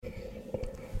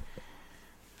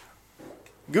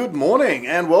Good morning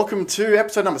and welcome to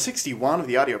episode number 61 of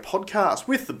the Audio Podcast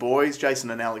with the boys,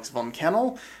 Jason and Alex Von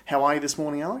Cannell. How are you this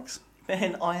morning, Alex?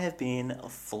 Man, I have been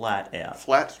flat out.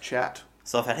 Flat chat.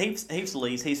 So I've had heaps of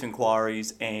leads, heaps of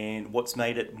inquiries, and what's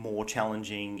made it more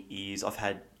challenging is I've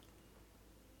had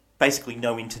basically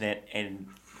no internet and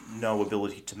no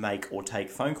ability to make or take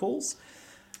phone calls.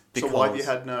 So why have you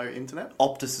had no internet?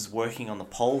 Optus is working on the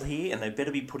poll here, and they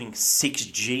better be putting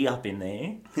 6G up in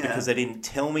there because they didn't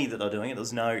tell me that they're doing it.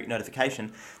 There's no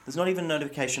notification. There's not even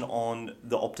notification on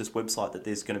the Optus website that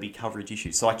there's going to be coverage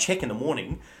issues. So I check in the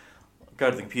morning, go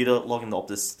to the computer, log in the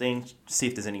Optus thing, see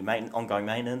if there's any ongoing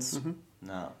maintenance. Mm-hmm.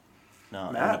 No.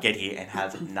 I'm going to get here and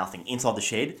have nothing. Inside the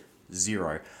shed,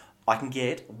 zero. I can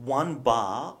get 1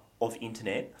 bar of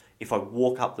internet if I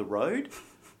walk up the road.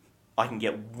 I can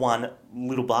get 1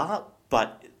 little bar,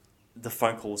 but the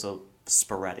phone calls are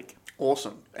sporadic.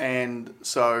 Awesome. And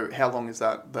so how long is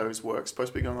those works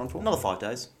supposed to be going on for? Another 5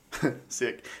 days.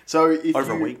 Sick. So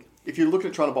over a week. If you're looking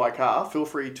at trying to buy a car, feel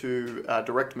free to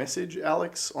direct message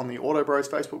Alex on the Auto Bros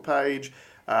Facebook page.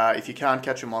 If you can't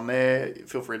catch him on there,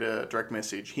 feel free to direct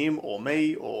message him or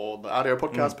me or the Audio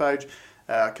Podcast page,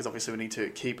 because obviously we need to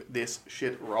keep this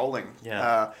shit rolling.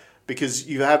 Yeah. Because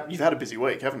you've had a busy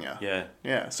week, haven't you? Yeah.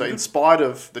 Yeah. So in spite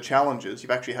of the challenges,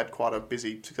 you've actually had quite a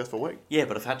busy, successful week. Yeah,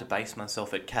 but I've had to base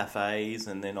myself at cafes,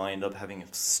 and then I end up having a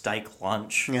steak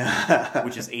lunch,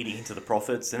 which is eating into the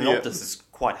profits. And Optus is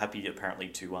quite happy, apparently,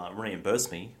 to reimburse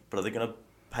me. But are they going to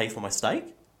pay for my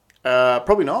steak?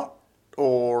 Probably not.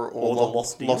 Or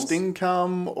the lost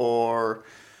income, or...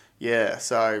 Yeah,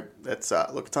 so it's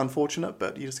it's unfortunate,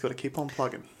 but you just got to keep on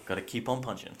plugging. Got to keep on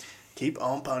punching. Keep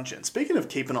on punching. Speaking of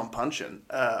keeping on punching,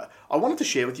 I wanted to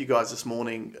share with you guys this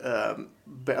morning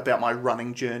about my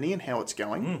running journey and how it's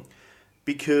going.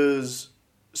 Because,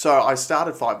 so I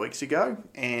started 5 weeks ago,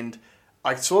 and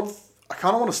I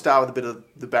kind of want to start with a bit of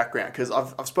the background, because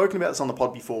I've spoken about this on the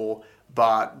pod before,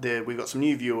 but we've got some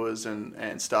new viewers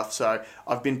and stuff. So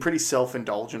I've been pretty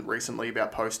self-indulgent recently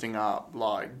about posting up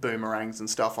like boomerangs and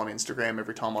stuff on Instagram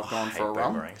every time I've gone for a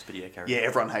run. Boomerangs, but yeah,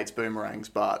 everyone hates boomerangs,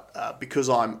 but because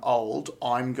I'm old,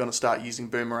 I'm going to start using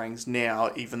boomerangs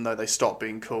now, even though they stopped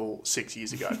being cool 6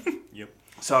 years ago. Yep.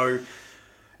 So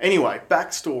anyway,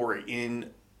 backstory.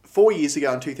 4 years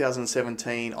ago in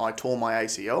 2017, I tore my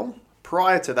ACL.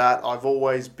 Prior to that, I've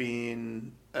always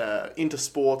been... into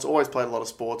sports, always played a lot of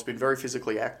sports, been very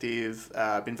physically active,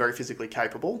 been very physically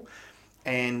capable.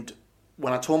 And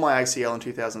when I tore my ACL in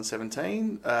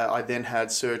 2017, I then had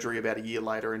surgery about a year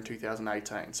later in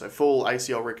 2018. So full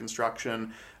ACL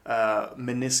reconstruction,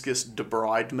 meniscus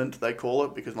debridement, they call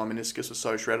it, because my meniscus was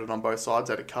so shredded on both sides,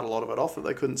 they had to cut a lot of it off that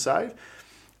they couldn't save.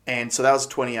 And so that was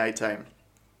 2018.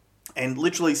 And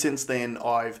literally since then,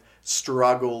 I've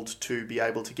struggled to be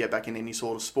able to get back in any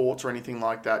sort of sports or anything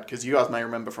like that, because you guys may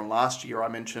remember from last year I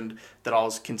mentioned that I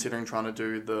was considering trying to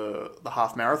do the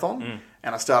half marathon,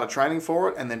 and I started training for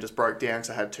it and then just broke down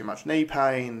because I had too much knee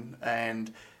pain,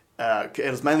 and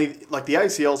it was mainly like the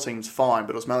ACL seems fine,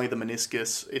 but it was mainly the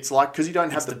meniscus. It's like because you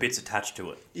don't have the bits attached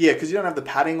to it. Yeah, because you don't have the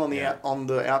padding on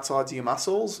the outsides of your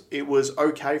muscles. It was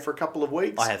okay for a couple of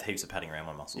weeks. I have heaps of padding around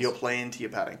my muscles. You're plenty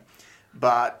of padding,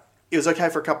 but it was okay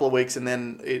for a couple of weeks, and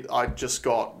then I just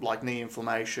got like knee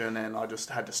inflammation, and I just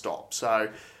had to stop. So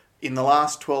in the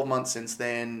last 12 months since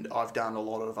then, I've done a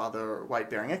lot of other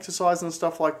weight-bearing exercise and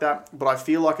stuff like that, but I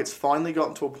feel like it's finally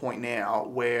gotten to a point now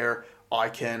where I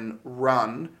can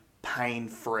run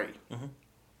pain-free. Mm-hmm.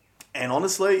 And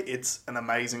honestly, it's an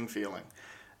amazing feeling,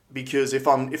 because if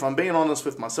I'm being honest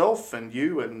with myself and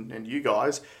you and you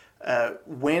guys,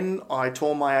 when I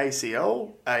tore my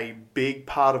ACL, a big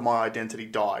part of my identity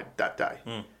died that day.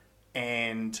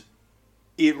 And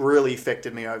it really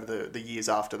affected me over the years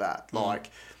after that.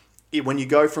 When you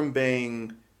go from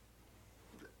being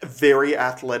very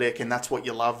athletic and that's what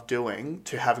you love doing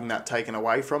to having that taken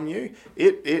away from you,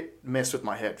 it messed with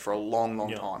my head for a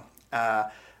long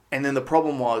time. And then the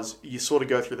problem was you sort of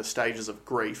go through the stages of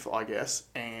grief, I guess,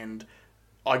 and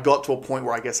I got to a point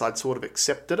where I guess I'd sort of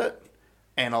accepted it.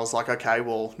 And I was like, okay,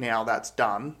 well, now that's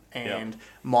done. And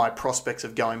my prospects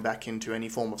of going back into any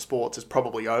form of sports is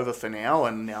probably over for now.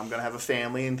 And now I'm going to have a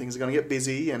family and things are going to get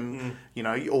busy. And, you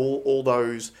know, all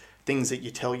those things that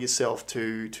you tell yourself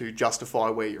to justify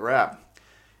where you're at.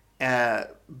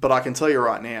 But I can tell you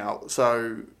right now,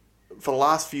 so for the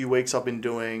last few weeks, I've been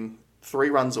doing 3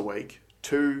 runs a week,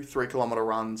 2 3-kilometre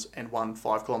runs and 1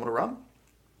 5-kilometre run.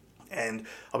 And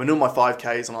I've been doing my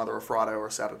 5Ks on either a Friday or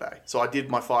a Saturday. So I did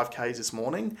my 5Ks this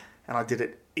morning, and I did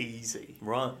it easy.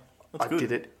 Right. I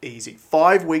did it easy.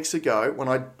 5 weeks ago, when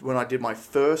I did my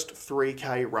first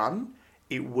 3K run,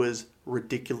 it was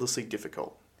ridiculously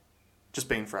difficult. Just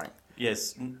being frank.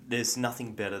 Yes, there's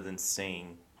nothing better than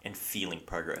seeing and feeling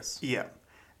progress. Yeah.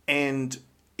 And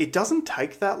it doesn't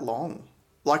take that long.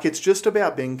 Like, it's just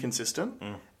about being consistent.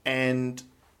 And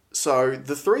so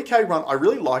the 3K run, I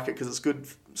really like it because it's good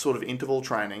sort of interval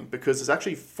training because there's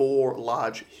actually 4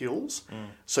 large hills.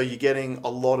 So you're getting a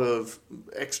lot of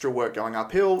extra work going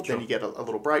uphill, then you get a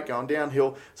little break going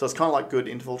downhill. So it's kind of like good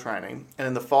interval training. And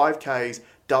then the 5Ks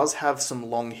does have some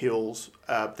long hills.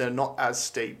 They're not as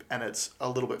steep and it's a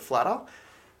little bit flatter.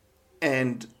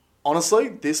 And honestly,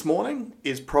 this morning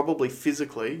is probably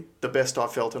physically the best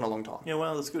I've felt in a long time. Yeah,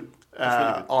 well, that's good.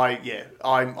 That's really good.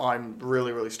 I'm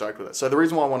really, really stoked with it. So the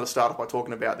reason why I want to start off by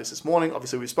talking about this morning,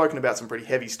 obviously we've spoken about some pretty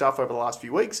heavy stuff over the last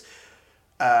few weeks.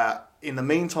 In the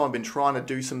meantime, I've been trying to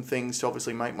do some things to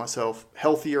obviously make myself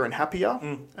healthier and happier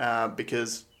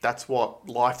because that's what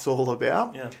life's all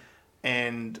about. Yeah.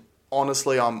 And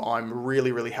honestly, I'm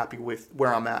really, really happy with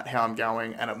where I'm at, how I'm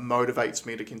going, and it motivates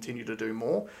me to continue to do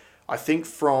more. I think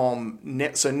so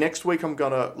next week I'm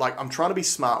trying to be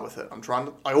smart with it.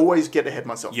 I always get ahead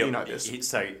myself. Yep. You know this.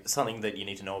 So something that you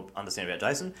need to understand about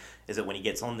Jason is that when he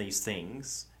gets on these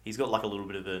things, he's got like a little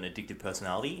bit of an addictive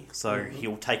personality. So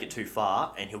he'll take it too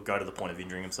far and he'll go to the point of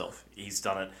injuring himself. He's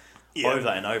done it over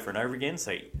and over and over again.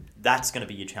 So that's going to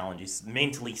be your challenge, is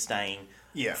mentally staying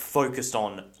focused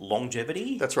on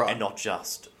longevity. That's right. And not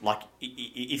just, like,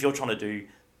 if you're trying to do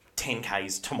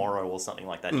 10Ks tomorrow or something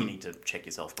like that, you need to check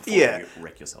yourself before you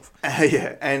wreck yourself.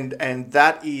 And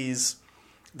that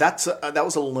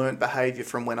was a learnt behaviour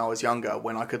from when I was younger,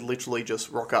 when I could literally just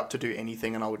rock up to do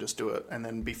anything and I would just do it and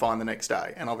then be fine the next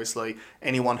day. And obviously,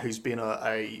 anyone who's been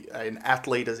an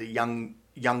athlete as a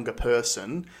younger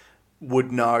person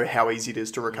would know how easy it is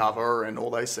to recover and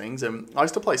all those things. And I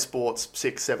used to play sports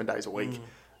 6-7 days a week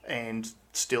and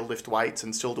still lift weights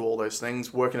and still do all those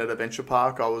things. Working at a venture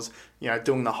park, I was,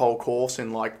 doing the whole course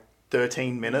in like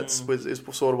 13 minutes is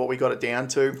sort of what we got it down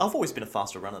to. I've always been a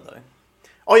faster runner though.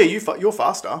 Oh yeah, you're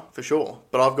faster for sure.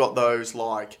 But I've got those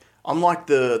I'm like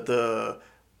the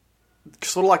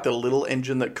sort of like the little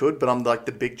engine that could, but I'm like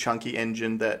the big chunky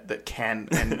engine that can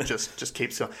and just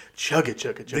keeps going. Chug it.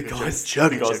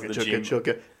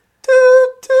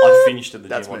 I finished at the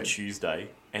That's gym on me. Tuesday,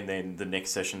 and then the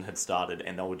next session had started,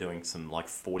 and they were doing some like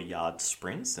 40-yard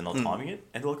sprints, and they were timing it,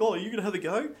 and they're like, "Oh, are you gonna have a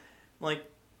go?" I'm like,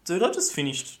 dude, I just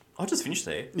finished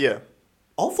there. Yeah.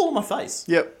 I'll fall on my face.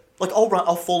 Yep. Like,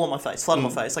 I'll fall on my face, flat on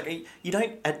my face. Like, you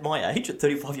don't, at my age, at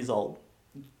 35 years old,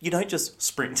 you don't just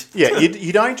sprint. Yeah,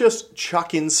 you don't just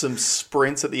chuck in some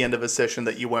sprints at the end of a session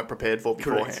that you weren't prepared for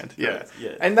beforehand. Correct.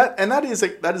 Yeah. And that is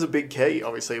a big key,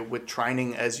 obviously, with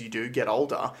training as you do get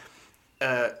older.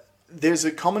 There's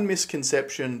a common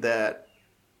misconception that,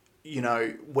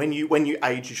 when you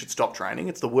age, you should stop training.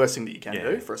 It's the worst thing that you can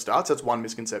do for a start. So that's one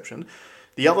misconception.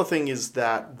 The other thing is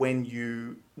that when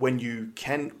you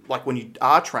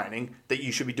are training, that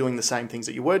you should be doing the same things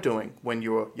that you were doing when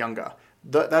you were younger.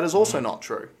 That is also not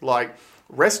true. Like,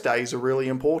 rest days are really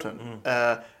important.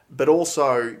 But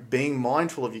also being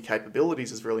mindful of your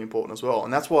capabilities is really important as well.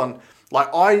 And that's one,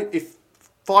 if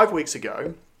 5 weeks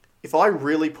ago, if I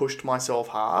really pushed myself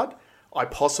hard, I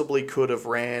possibly could have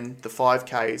ran the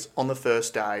 5Ks on the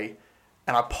first day,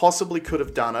 and I possibly could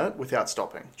have done it without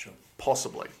stopping. Sure.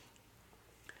 Possibly.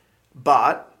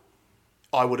 But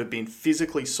I would have been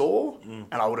physically sore,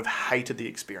 and I would have hated the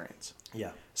experience.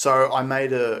 Yeah. So I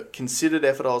made a considered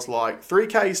effort. I was like,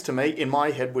 3Ks to me, in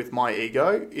my head with my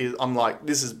ego, I'm like,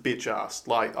 this is bitch ass.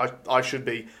 Like, I should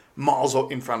be miles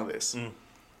in front of this.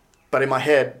 But in my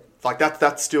head, like,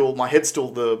 that's still, my head's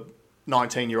still the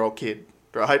 19-year-old kid,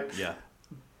 right? Yeah.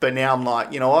 But now I'm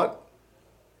like, you know what?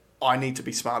 I need to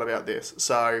be smart about this.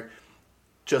 So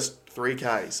just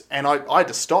 3Ks. And I had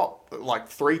to stop like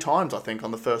 3 times, I think,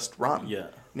 on the first run. Yeah.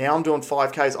 Now I'm doing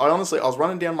 5Ks. I was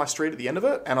running down my street at the end of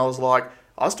it, and I was like,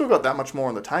 I still got that much more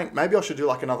in the tank. Maybe I should do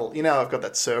like another, I've got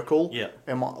that circle. Yeah.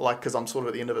 And because I'm sort of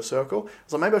at the end of a circle. I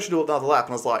was like, maybe I should do another lap.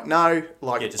 And I was like, no,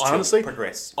 just I honestly,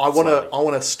 progress. I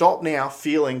want to stop now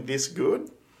feeling this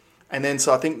good. And then,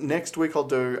 so I think next week I'll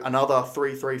do another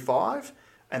 3-3-5.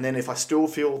 And then if I still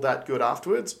feel that good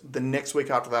afterwards, the next week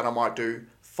after that, I might do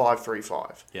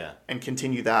 5-3-5. Yeah. And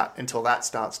continue that until that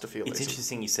starts to feel It's easy.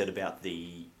 interesting you said about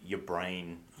your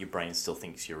brain still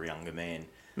thinks you're a younger man.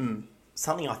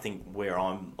 Something I think where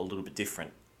I'm a little bit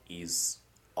different is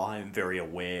I'm very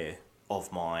aware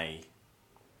of my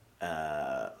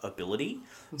ability.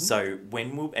 So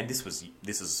and this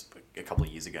is a couple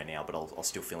of years ago now, but I was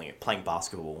still feeling it. Playing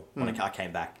basketball when I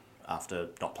came back after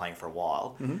not playing for a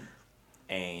while,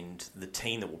 and the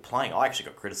team that were playing, I actually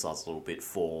got criticised a little bit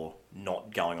for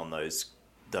not going on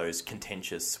those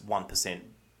contentious 1%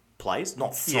 plays,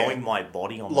 not throwing my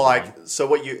body on the like line. so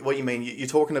what you mean you're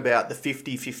talking about the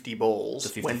 50-50 balls,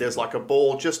 The 50-50 when there's like a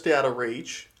ball just out of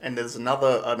reach and there's an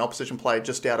opposition player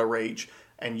just out of reach,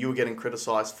 and you were getting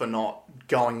criticised for not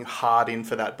going hard in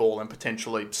for that ball and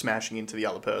potentially smashing into the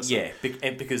other person. Yeah,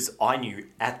 because I knew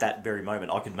at that very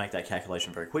moment, I could make that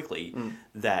calculation very quickly,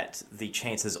 that the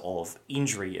chances of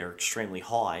injury are extremely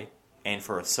high. And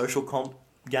for a social comp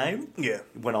game,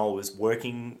 when I was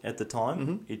working at the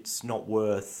time, it's not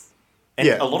worth... And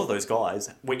a lot of those guys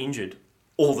were injured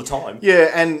all the time. Yeah,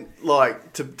 and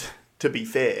like, to be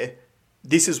fair,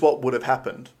 this is what would have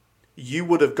happened. You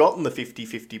would have gotten the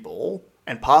 50-50 ball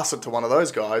and passed it to one of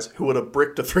those guys who would have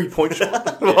bricked a 3-point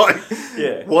shot.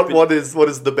 What is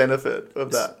the benefit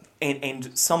of that?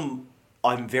 And some,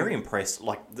 I'm very impressed.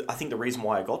 Like, I think the reason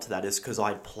why I got to that is because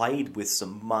I played with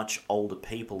some much older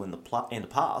people in the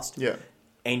past. Yeah.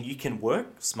 And you can work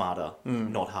smarter,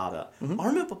 not harder. I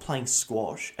remember playing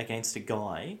squash against a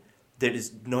guy that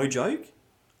is, no joke,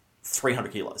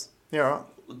 300 kilos. Yeah, right.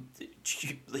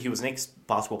 He was an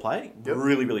ex-basketball player,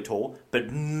 really, really tall, but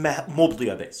morbidly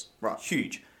obese. Right.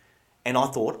 Huge. And I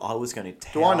thought I was going to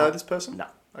towel... Do I know this person? No.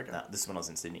 Okay. No, this is when I was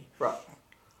in Sydney. Right.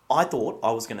 I thought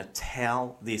I was going to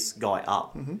towel this guy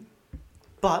up.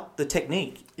 But the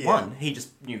technique, one, he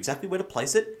just knew exactly where to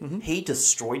place it. He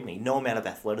destroyed me. No amount of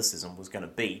athleticism was going to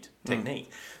beat technique.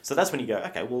 So that's when you go,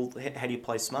 okay, well, how do you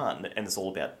play smart? And it's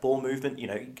all about ball movement. You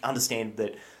know, understand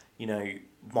that, you know,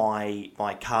 my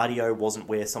cardio wasn't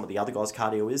where some of the other guys'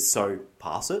 cardio is, so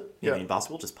pass it. You know, in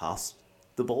basketball, just pass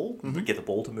the ball, get the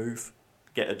ball to move,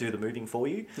 do the moving for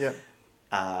you. Yeah.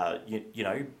 You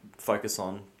know, focus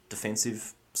on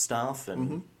defensive stuff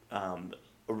and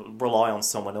rely on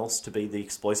someone else to be the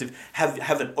explosive.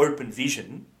 Have an open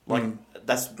vision. Like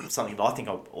that's something that I think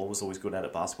I was always good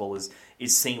at basketball is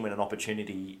seeing when an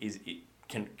opportunity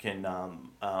can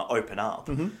open up.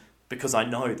 Because I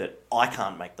know that I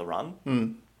can't make the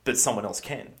run, but someone else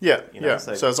can. Yeah, you know? yeah.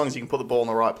 So as long as you can put the ball in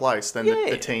the right place, then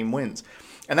the team wins.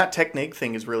 And that technique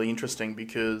thing is really interesting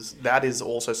because that is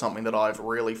also something that I've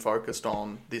really focused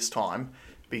on this time.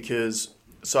 Because,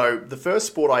 so the first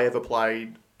sport I ever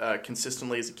played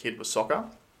consistently as a kid was soccer.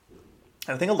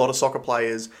 And I think a lot of soccer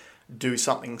players do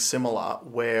something similar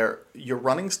where your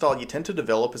running style, you tend to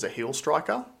develop as a heel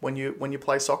striker when you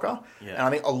play soccer. Yeah. And I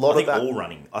think all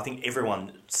running. I think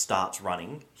everyone starts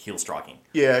running heel striking.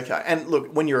 Yeah, okay. And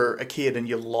look, when you're a kid and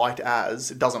you're light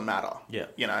as, it doesn't matter. Yeah.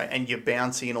 You know, and you're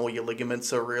bouncy and all your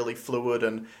ligaments are really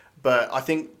fluid. But I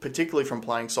think particularly from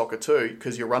playing soccer too,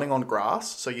 because you're running on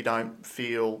grass, so you don't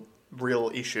feel real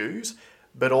issues.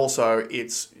 But also,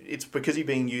 it's because you're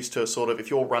being used to sort of, if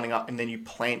you're running up and then you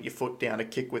plant your foot down to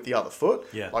kick with the other foot,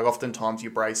 like oftentimes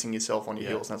you're bracing yourself on your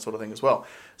heels and that sort of thing as well.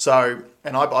 So,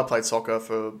 and I played soccer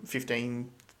for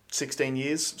 15, 16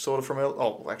 years, sort of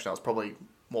actually I was probably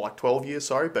more like 12 years,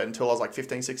 but until I was like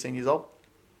 15, 16 years old.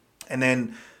 And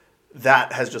then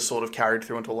that has just sort of carried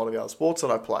through into a lot of the other sports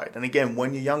that I played. And again,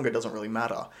 when you're younger, it doesn't really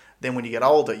matter. Then when you get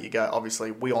older, you go,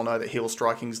 obviously, we all know that heel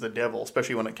striking is the devil,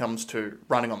 especially when it comes to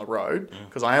running on the road,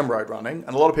 because I am road running.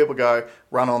 And a lot of people go,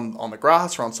 run on the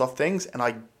grass or on soft things, and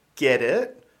I get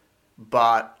it,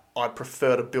 but I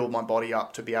prefer to build my body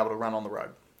up to be able to run on the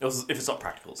road. If it's not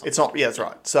practical. It's not, yeah, that's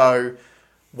right. So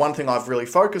one thing I've really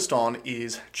focused on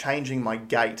is changing my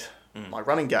gait, my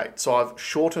running gait. So I've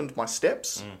shortened my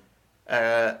steps.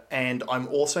 And I'm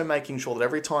also making sure that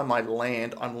every time I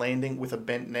land, I'm landing with a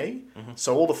bent knee.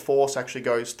 So all the force actually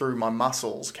goes through my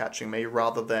muscles catching me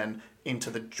rather than into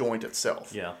the joint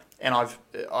itself. Yeah. And I've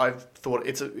thought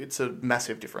it's a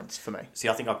massive difference for me. See,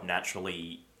 I think I've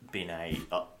naturally been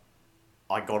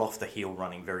I got off the heel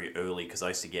running very early because I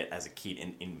used to get, as a kid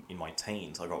in my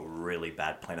teens, I got really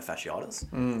bad plantar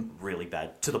fasciitis. Really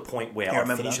bad. To the point where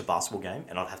I'd finish a basketball game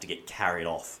and I'd have to get carried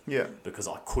off. Yeah. Because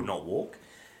I could not walk.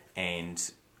 And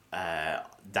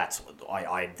that's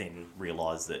I then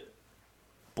realised that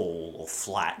ball or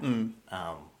flat,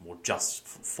 or just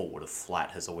forward of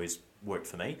flat has always worked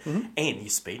for me. And your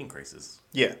speed increases.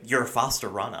 Yeah. You're a faster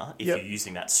runner if you're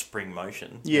using that spring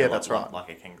motion. Yeah, that's right. Like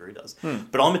a kangaroo does.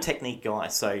 But I'm a technique guy,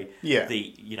 so Yeah.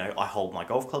 I hold my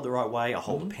golf club the right way, I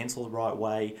hold the pencil the right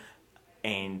way,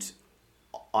 and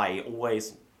I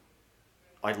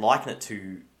liken it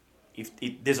to,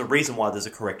 there's a reason why there's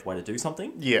a correct way to do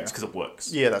something. Yeah. It's because it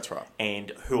works. Yeah, that's right.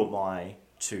 And who am I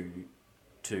to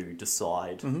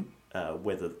decide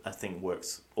whether a thing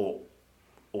works or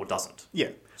doesn't? Yeah.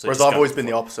 So whereas I've always been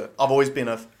the opposite. I've always been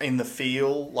in the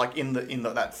feel, like in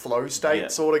that flow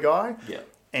state sort of guy. Yeah.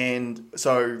 And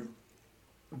so,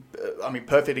 I mean,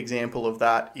 perfect example of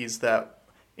that is that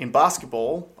in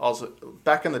basketball,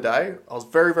 back in the day, I was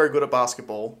very, very good at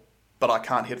basketball, but I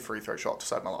can't hit a free throw shot to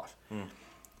save my life.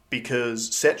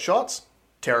 Because set shots,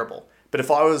 terrible. But if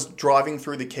I was driving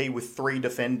through the key with 3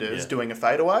 defenders doing a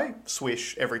fadeaway,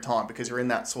 swish every time because you're in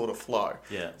that sort of flow.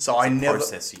 Yeah. So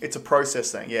it's a process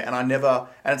thing. Yeah. And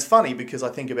it's funny because I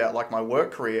think about like my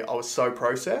work career, I was so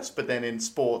processed, but then in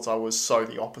sports, I was so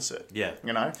the opposite. Yeah.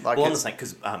 You know? Like I'm the same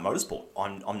because motorsport,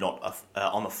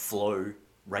 I'm a flow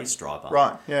race driver.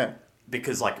 Right. Yeah.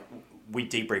 Because like we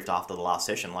debriefed after the last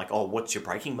session, like, oh, what's your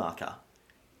braking marker?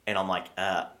 And I'm like,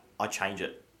 I change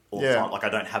it all the time. Like I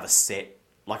don't have a set.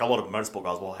 Like a lot of motorsport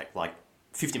guys will have like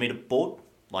 50-meter board,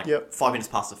 like 5 minutes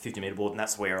past the 50-meter board, and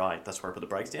that's where I put the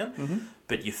brakes down.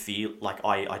 But you feel like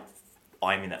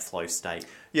I'm in that flow state.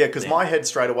 Yeah, because my head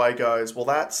straight away goes, well,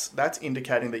 that's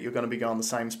indicating that you're going to be going the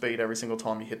same speed every single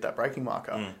time you hit that braking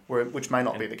marker, which may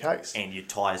not be the case. And your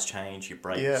tyres change, your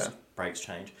brakes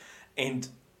change, and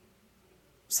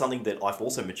something that I've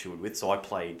also matured with. So I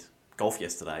played golf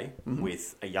yesterday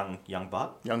with a young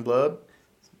buck, young blood.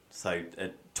 So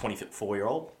a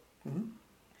 24-year-old.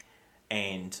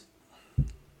 And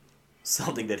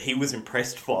something that he was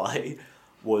impressed by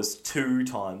was 2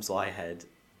 times I had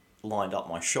lined up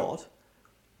my shot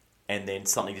and then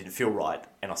something didn't feel right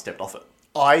and I stepped off it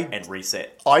and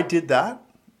reset. I did that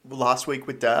last week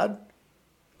with Dad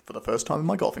for the first time in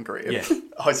my golfing career. Yeah.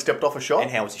 I stepped off a shot.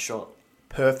 And how was your shot?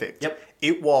 Perfect. Yep.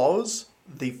 It was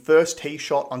the first tee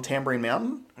shot on Tambourine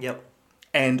Mountain. Yep.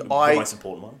 And the most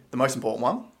important one. The most important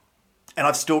one. And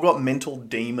I've still got mental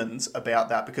demons about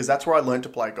that because that's where I learned to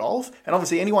play golf. And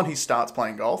obviously anyone who starts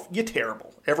playing golf, you're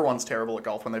terrible. Everyone's terrible at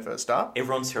golf when they first start.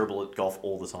 Everyone's terrible at golf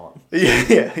all the time.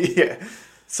 Yeah.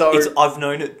 So I've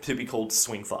known it to be called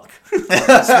swing fuck.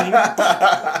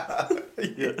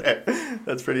 Yeah,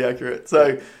 that's pretty accurate.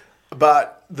 So,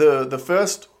 but the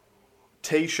first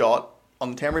tee shot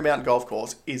on the Tambourine Mountain Golf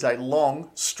Course is a long,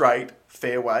 straight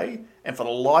fairway. And for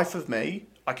the life of me,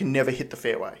 I can never hit the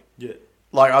fairway. Yeah.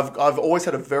 Like, I've always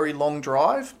had a very long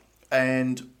drive,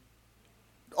 and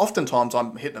oftentimes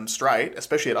I'm hitting them straight,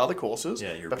 especially at other courses.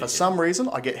 Yeah, but for some reason,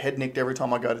 I get head nicked every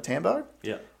time I go to Tambo.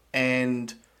 Yeah.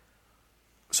 And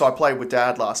so I played with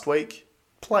Dad last week.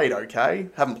 Played okay.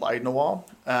 Haven't played in a while.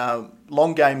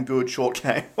 Long game, good. Short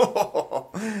game.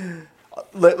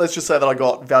 Let's just say that I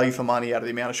got value for money out of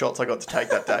the amount of shots I got to take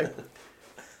that day.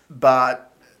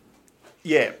 But,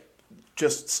 yeah,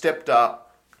 just stepped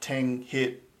up, 10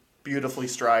 hit, beautifully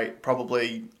straight,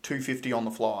 probably 250 on the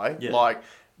fly. Yeah. Like,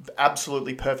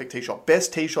 absolutely perfect tee shot.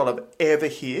 Best tee shot I've ever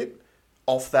hit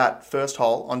off that first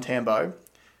hole on Tambo.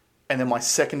 And then my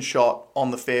second shot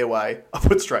on the fairway, I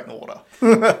put straight in the water.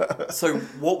 So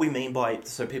what we mean by,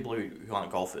 people who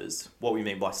aren't golfers, what we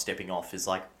mean by stepping off is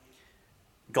like,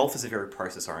 golf is a very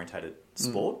process-orientated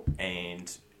sport,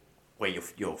 and where your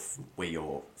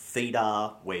feet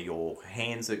are, where your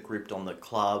hands are gripped on the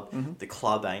club, the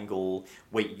club angle,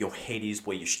 where your head is,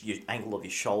 where your angle of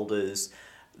your shoulders,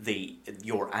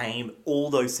 your aim, all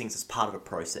those things is part of a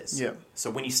process. Yeah. So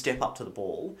when you step up to the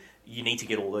ball, you need to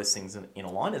get all those things in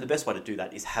a line, and the best way to do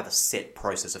that is have a set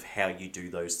process of how you do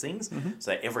those things.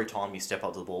 So every time you step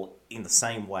up to the ball in the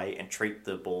same way and treat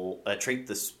the ball, treat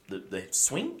the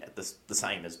swing the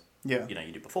same as you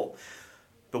did before.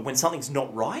 But when something's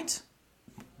not right,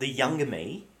 the younger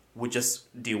me would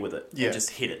just deal with it and just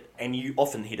hit it, and you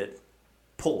often hit it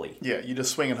poorly. Yeah, you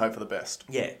just swing and hope for the best.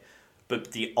 Yeah.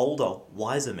 But the older,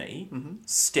 wiser me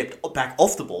stepped back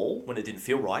off the ball when it didn't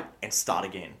feel right and start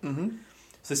again.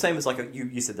 So same as like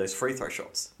you said, those free throw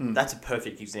shots. That's a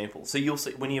perfect example. So you'll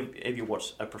see when you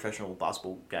watch a professional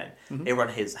basketball game, everyone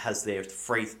has their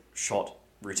free shot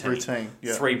routine.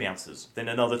 Yeah. 3 bounces, then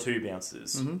another 2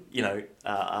 bounces.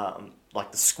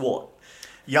 Like the squat.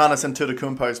 Giannis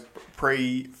Antetokounmpo's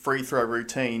free throw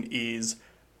routine is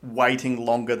waiting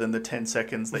longer than the 10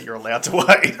 seconds that you're allowed to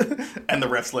wait, and the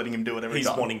ref's letting him do it every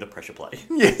time. He's wanting the pressure play.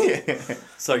 Yeah.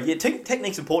 So yeah,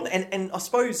 technique's important, and I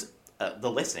suppose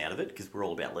the lesson out of it, because we're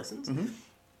all about lessons,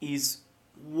 is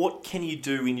what can you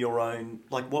do in your own,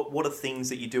 like what are things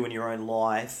that you do in your own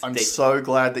life? I'm so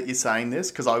glad that you're saying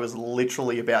this, because I was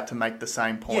literally about to make the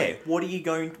same point. Yeah,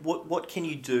 what can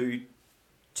you do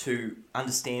to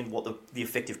understand what the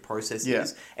effective process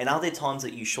is? And are there times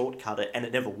that you shortcut it and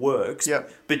it never works? Yeah.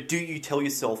 But do you tell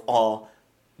yourself,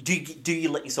 do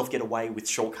you let yourself get away with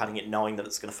shortcutting it knowing that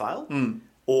it's going to fail?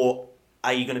 Or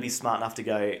are you going to be smart enough to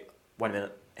go, wait a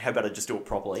minute, how about I just do it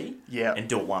properly and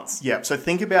do it once? Yeah, so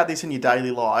think about this in your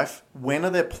daily life. When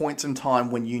are there points in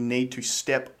time when you need to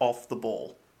step off the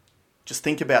ball? Just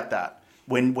think about that.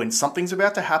 When something's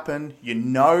about to happen, you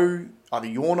know either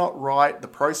you're not right, the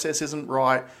process isn't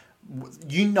right,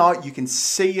 you can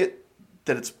see it,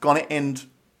 that it's going to end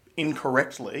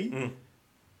incorrectly.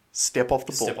 Step off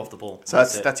the ball. Step off the ball. So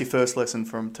that's your first lesson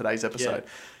from today's episode.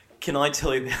 Yeah. Can I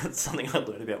tell you about something I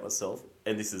learned about myself?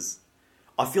 And this is...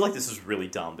 I feel like this is really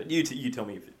dumb, but you tell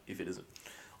me if it isn't.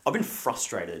 I've been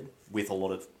frustrated with a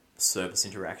lot of service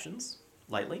interactions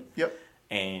lately. Yep.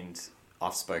 And I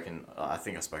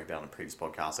think I spoke about it on a previous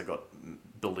podcast, I got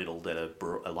belittled at a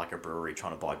brewery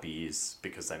trying to buy beers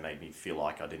because they made me feel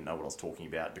like I didn't know what I was talking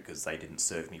about because they didn't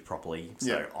serve me properly.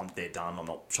 So they're done. I'm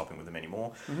not shopping with them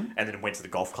anymore. Mm-hmm. And then went to the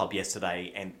golf club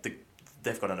yesterday, and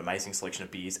they've got an amazing selection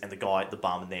of beers, and the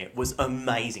barman there was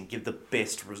amazing. Give the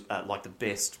best, the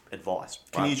best advice.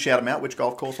 Can you shout them out? Which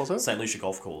golf course was it? St. Lucia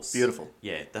Golf Course. Beautiful.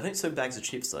 Yeah, they don't serve bags of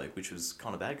chips though, which was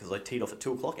kind of bad because I teed off at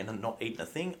 2:00 and had not eaten a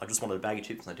thing. I just wanted a bag of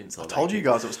chips and I didn't sell. I told you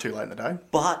guys it was too late in the day.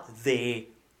 But their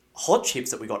hot chips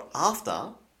that we got after,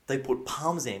 they put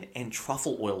parmesan and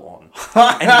truffle oil on,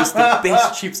 and it was the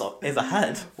best chips I've ever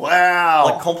had. Wow!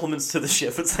 Like compliments to the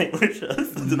chef at St. Lucia,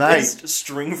 the best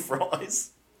string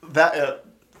fries.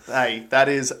 That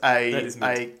is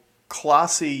a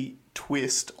classy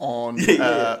twist on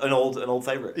an old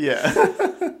favourite.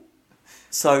 Yeah.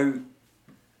 So,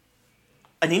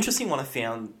 an interesting one I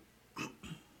found,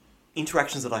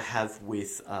 interactions that I have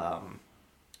with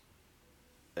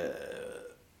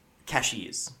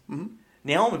cashiers. Mm-hmm.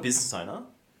 Now I'm a business owner,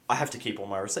 I have to keep all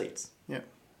my receipts. Yeah.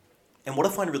 And what I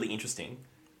find really interesting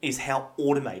is how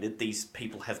automated these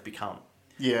people have become.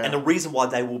 Yeah. And the reason why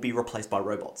they will be replaced by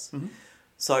robots. Mm-hmm.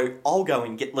 So I'll go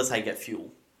and get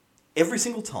fuel. Every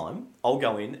single time, I'll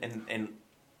go in and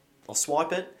I'll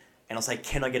swipe it and I'll say,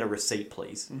 can I get a receipt,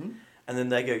 please? Mm-hmm. And then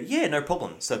they go, yeah, no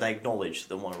problem. So they acknowledge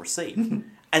they want a receipt.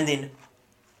 And then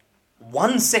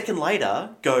 1 second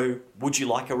later, go, would you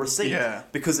like a receipt? Yeah.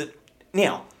 Because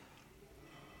now,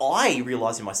 I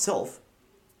realise in myself,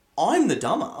 I'm the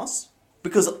dumbass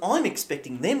because I'm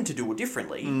expecting them to do it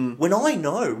differently when I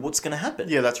know what's going to happen.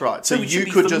 Yeah, that's right. So you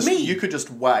could just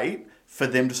wait for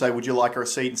them to say, would you like a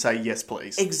receipt, and say, yes,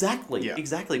 please. Exactly,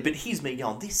 exactly. But here's me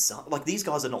going, these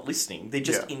guys are not listening. They're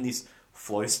just in this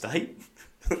flow state.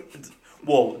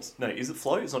 Well, is it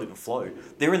flow? It's not even flow.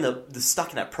 They're they're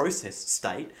stuck in that process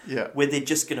state where they're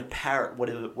just going to parrot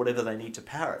whatever they need to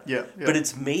parrot. Yeah. But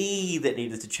it's me that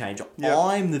needed to change. Yeah.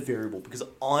 I'm the variable because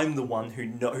I'm the one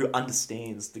who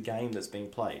understands the game that's being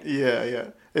played.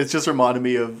 Yeah. It's just reminded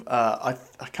me of, I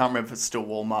can't remember if it's still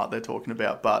Walmart they're talking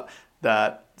about, but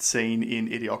that scene in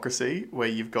Idiocracy where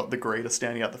you've got the greeter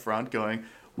standing out the front going,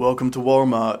 welcome to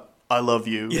Walmart. I love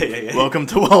you. Yeah. Welcome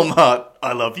to Walmart.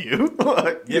 I love you.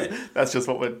 That's just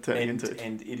what we're turning into.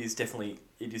 And it is definitely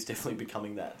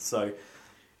becoming that. So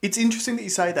it's interesting that you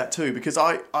say that too, because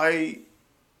I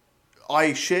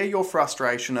share your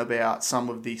frustration about some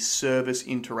of the service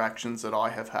interactions that I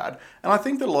have had. And I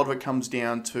think that a lot of it comes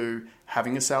down to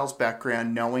having a sales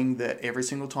background, knowing that every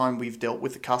single time we've dealt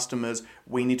with the customers,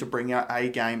 we need to bring our A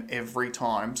game every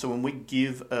time. So when we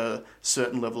give a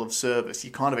certain level of service,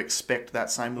 you kind of expect that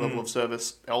same level of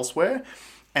service elsewhere.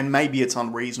 And maybe it's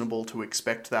unreasonable to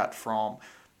expect that from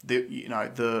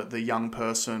the young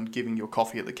person giving you a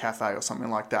coffee at the cafe or something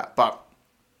like that. But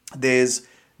there's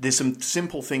some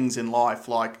simple things in life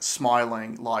like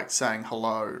smiling, like saying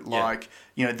hello,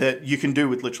 that you can do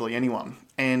with literally anyone.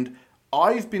 And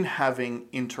I've been having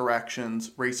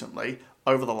interactions recently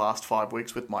over the last 5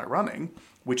 weeks with my running,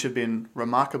 which have been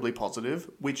remarkably positive,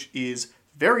 which is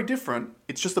very different.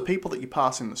 It's just the people that you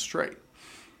pass in the street.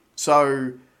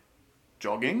 So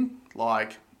jogging,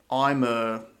 I'm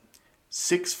a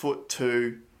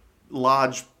 6'2"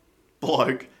 large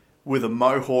bloke with a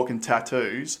mohawk and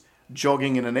tattoos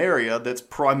jogging in an area that's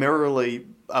primarily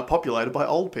populated by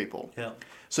old people. Yeah.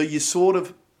 So you sort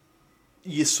of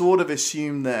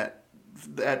assume that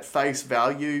at face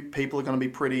value, people are going to be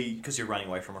pretty... Because you're running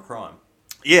away from a crime.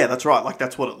 Yeah, that's right.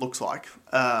 That's what it looks like.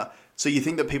 So you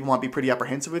think that people might be pretty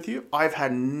apprehensive with you. I've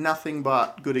had nothing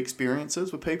but good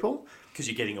experiences with people. Because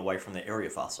you're getting away from the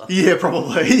area faster. Yeah,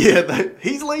 probably. Yeah,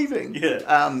 he's leaving.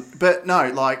 Yeah. But no,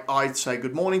 I say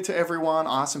good morning to everyone,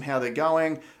 ask them how they're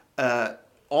going.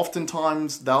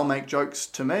 Oftentimes they'll make jokes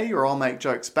to me or I'll make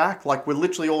jokes back. We're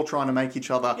literally all trying to make each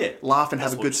other laugh and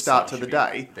have a good start to the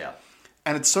day.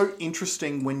 And it's so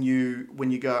interesting when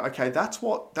you go, okay, that's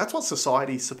what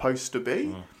society's supposed to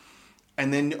be.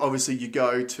 And then obviously you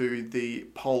go to the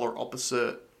polar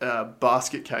opposite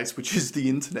basket case, which is the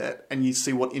internet, and you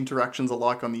see what interactions are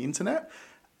like on the internet.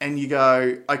 And you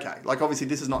go, okay, obviously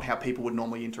this is not how people would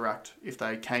normally interact if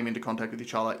they came into contact with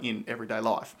each other in everyday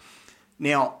life.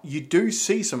 Now, you do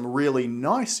see some really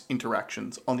nice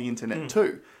interactions on the internet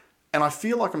too. And I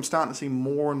feel like I'm starting to see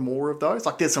more and more of those.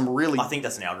 There's some really... I think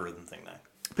that's an algorithm thing though.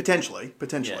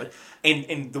 Potentially. Yeah.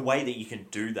 And the way that you can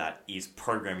do that is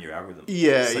program your algorithm.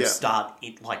 Yeah, so yeah. start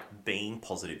it like being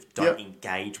positive. Don't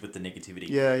engage with the negativity.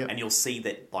 Yeah, yeah. And you'll see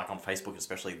that, like on Facebook,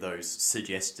 especially those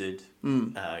suggested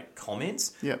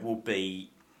comments will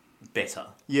be better.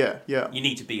 Yeah, yeah. You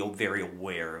need to be very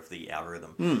aware of the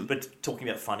algorithm. But talking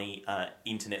about funny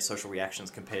internet social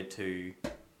reactions compared to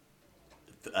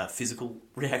physical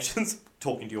reactions,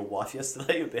 talking to your wife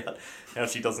yesterday about how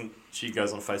she goes on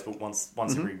Facebook once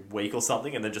every week or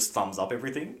something and then just thumbs up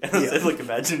everything. And I said, like,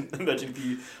 imagine if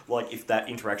you, like, if that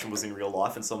interaction was in real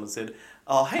life and someone said,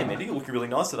 "Oh, hey Amanda, you're looking really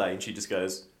nice today," and she just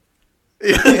goes,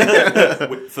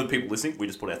 for people listening, we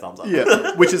just put our thumbs up.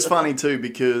 Yeah, which is funny too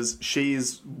because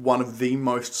she's one of the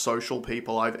most social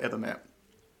people I've ever met.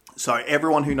 So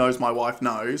everyone who knows my wife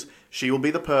knows she will be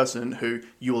the person who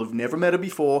you will have never met her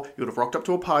before. You would have rocked up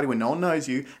to a party when no one knows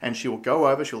you, and she will go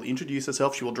over, she'll introduce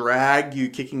herself, she will drag you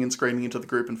kicking and screaming into the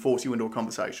group and force you into a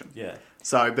conversation. Yeah.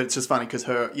 So, but it's just funny because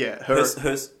her,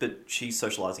 but she's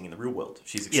socialising in the real world.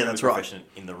 She's extremely proficient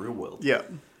in the real world. Yeah.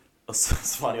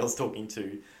 It's funny, I was talking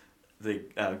to the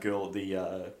girl at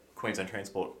the Queensland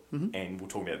Transport, and we're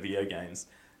talking about video games.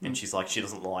 And she's like, she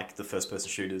doesn't like the first-person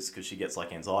shooters because she gets,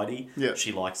 like, anxiety. Yeah.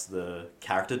 She likes the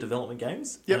character development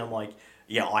games. Yep. And I'm like,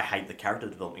 yeah, I hate the character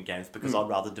development games because I'd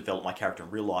rather develop my character in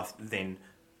real life than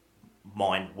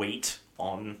mine wheat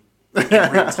in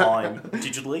real time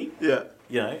digitally. Yeah.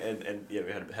 You know, and yeah,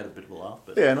 we had a bit of a laugh.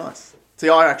 But Yeah, nice. See,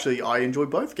 I enjoy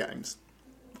both games.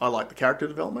 I like the character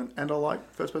development and I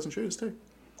like first-person shooters too.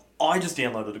 I just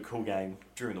downloaded a cool game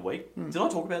during the week. Did I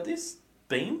talk about this?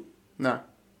 Beam? No.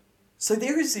 So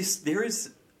there is,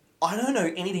 I don't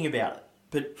know anything about it,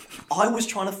 but I was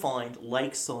trying to find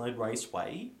Lakeside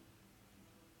Raceway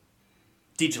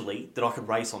digitally that I could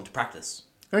race on to practice.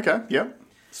 Okay, yeah.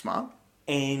 Smart.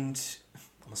 And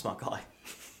I'm a smart guy.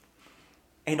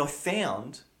 And I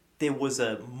found there was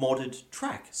a modded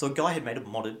track. So a guy had made a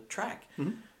modded track.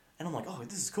 And I'm like, oh,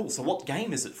 this is cool. So what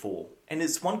game is it for? And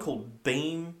it's one called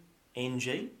Beam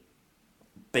NG.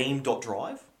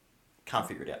 Beam.drive. Can't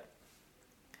figure it out.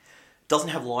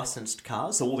 Doesn't have licensed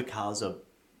cars, so all the cars are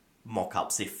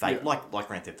mock-ups. They're fake, like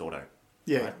Grand Theft Auto.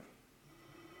 Yeah. Right?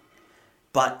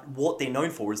 But what they're known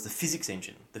for is the physics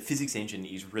engine. The physics engine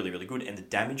is really, really good, and the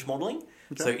damage modelling.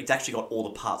 Okay. So it's actually got all the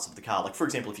parts of the car. Like, for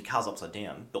example, if your car's upside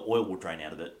down, the oil will drain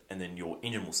out of it, and then your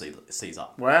engine will seize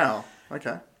up. Wow.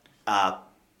 Okay.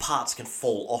 Parts can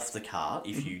fall off the car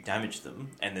if you damage them,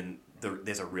 and then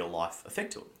there's a real-life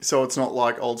effect to it. So it's not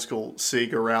like old-school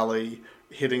Sega Rally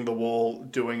hitting the wall,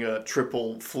 doing a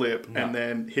triple flip, and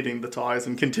then hitting the tyres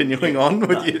and continuing on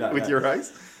with your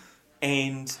race?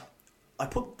 And I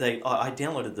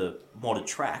downloaded the modded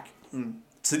track.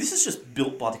 So this is just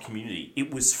built by the community.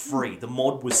 It was free. The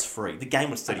mod was free. The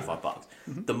game was $35.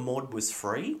 The mod was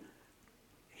free.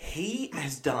 He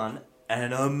has done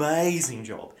an amazing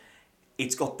job.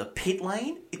 It's got the pit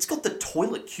lane. It's got the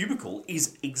toilet cubicle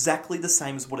is exactly the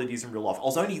same as what it is in real life. I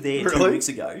was only there 2 weeks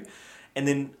ago. And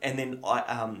then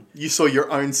I you saw your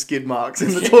own skid marks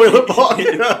in the toilet block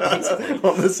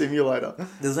on the simulator.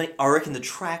 I reckon the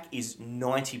track is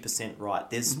 90% right.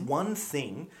 There's one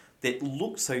thing that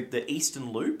looks so the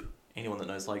Eastern Loop. Anyone that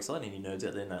knows Lakeside, any nerds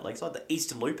out there know Lakeside. The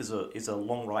Eastern Loop is a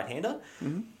long right-hander,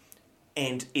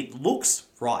 and it looks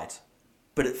right,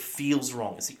 but it feels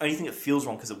wrong. It's the only thing that feels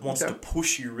wrong because it wants to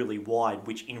push you really wide,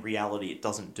 which in reality it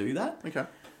doesn't do that. Okay,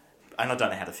 and I don't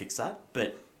know how to fix that,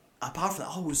 but. Apart from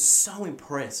that, I was so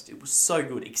impressed. It was so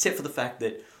good, except for the fact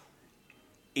that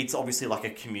it's obviously like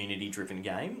a community-driven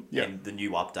game, and the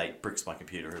new update bricks my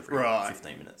computer every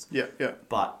 15 minutes. Yeah, yeah.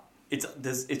 But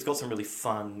it's got some really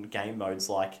fun game modes,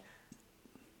 like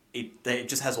it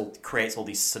just creates all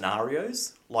these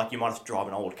scenarios. Like you might have to drive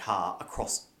an old car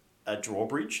across a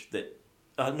drawbridge that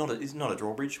it's not a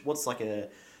drawbridge. What's like a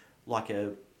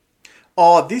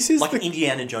oh, this is like an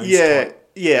Indiana Jones type.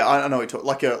 Yeah, I know what you're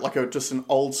talking. Like a just an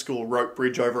old school rope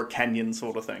bridge over a canyon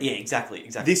sort of thing. Yeah, exactly.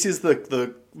 This is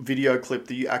the video clip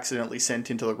that you accidentally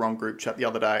sent into the wrong group chat the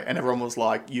other day, and everyone was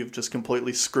like, "You've just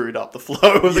completely screwed up the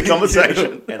flow of the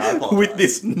conversation and I apologize. With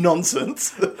this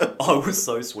nonsense." I was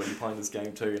so sweaty playing this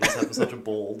game too, and I was having such a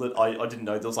ball that I didn't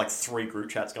know there was like 3 group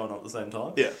chats going on at the same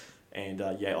time. Yeah. And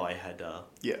I'd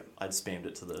spammed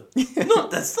it to the...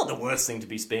 that's not the worst thing to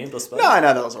be spammed, I suppose. No,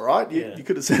 that was all right. You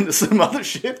could have sent us some other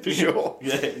shit for sure.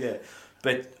 Yeah.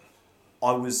 But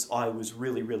I was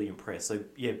really, really impressed. So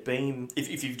yeah, Beam.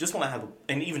 If you just want to have,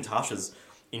 and even Tasha's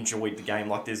enjoyed the game.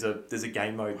 Like there's a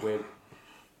game mode where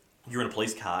you're in a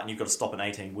police car and you've got to stop an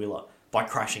 18-wheeler by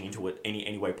crashing into it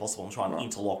any way possible and try and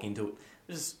interlock into it.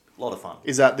 It's just a lot of fun.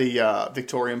 Is that the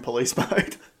Victorian police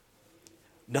mode?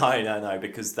 No,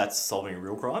 because that's solving a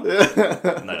real crime. No,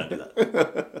 don't do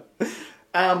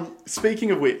that.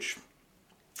 Speaking of which,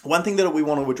 one thing that we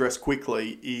want to address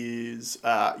quickly is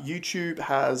YouTube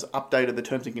has updated the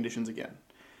terms and conditions again.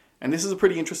 And this is a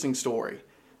pretty interesting story.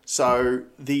 So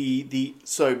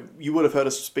so you would have heard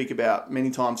us speak about many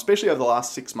times, especially over the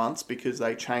last 6 months, because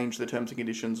they changed the terms and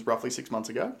conditions roughly 6 months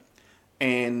ago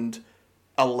and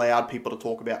allowed people to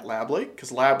talk about lab leak,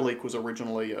 because lab leak was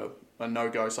originally a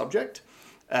no-go subject.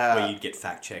 Where you'd get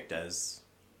fact-checked as...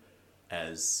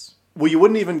 Well, you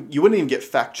wouldn't even get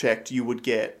fact-checked. You would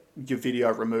get your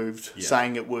video removed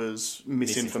saying it was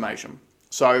misinformation.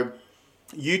 So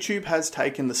YouTube has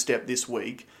taken the step this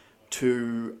week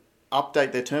to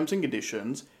update their terms and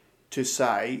conditions to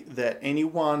say that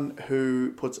anyone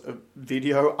who puts a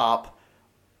video up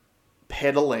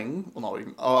peddling, well, not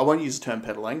even, I won't use the term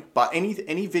peddling, but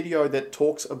any video that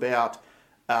talks about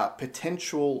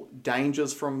potential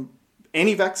dangers from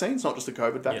any vaccines, not just the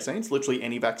COVID vaccines, literally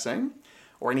any vaccine,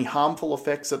 or any harmful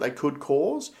effects that they could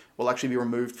cause, will actually be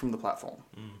removed from the platform.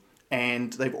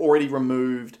 And they've already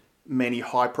removed many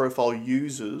high-profile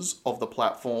users of the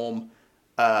platform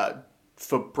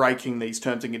for breaking these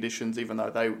terms and conditions, even though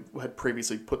they had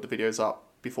previously put the videos up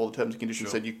before the terms and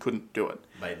conditions said you couldn't do it.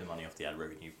 Made the money off the ad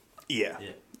revenue. Yeah.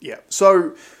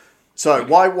 So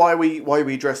why are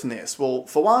we addressing this? Well,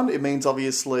 for one, it means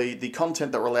obviously the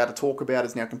content that we're allowed to talk about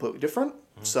is now completely different.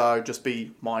 So just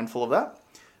be mindful of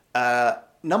that.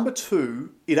 Number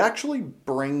two, it actually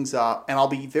brings up, and I'll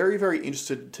be very, very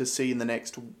interested to see in the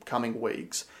next coming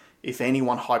weeks if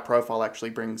anyone high profile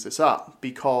actually brings this up,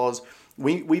 because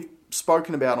we've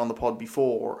spoken about on the pod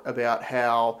before about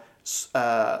how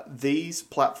these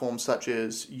platforms such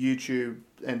as YouTube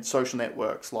and social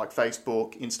networks like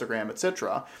Facebook, Instagram,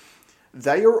 etc.,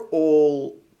 they are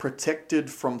all protected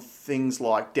from things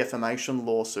like defamation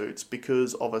lawsuits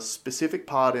because of a specific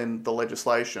part in the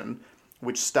legislation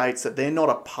which states that they're not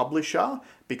a publisher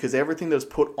because everything that's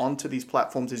put onto these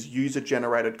platforms is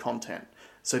user-generated content.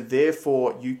 So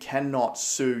therefore, you cannot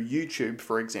sue YouTube,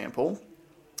 for example,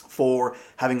 for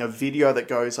having a video that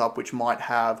goes up which might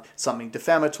have something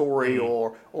defamatory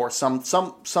or some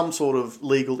sort of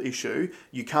legal issue.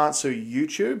 You can't sue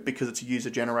YouTube because it's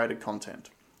user-generated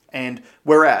content. And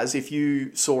whereas if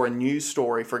you saw a news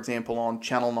story, for example, on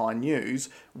Channel 9 News,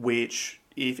 which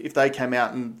if they came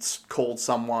out and called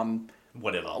someone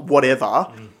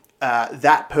whatever,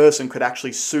 that person could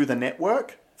actually sue the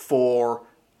network for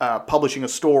publishing a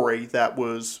story that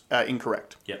was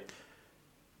incorrect. Yep.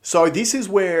 So this is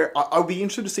where I'll be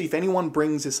interested to see if anyone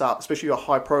brings this up, especially a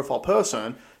high-profile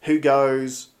person who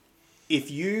goes,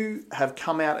 if you have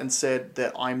come out and said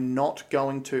that I'm not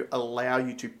going to allow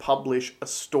you to publish a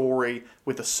story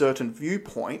with a certain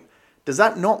viewpoint, does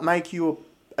that not make you,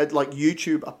 like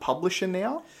YouTube, a publisher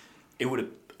now?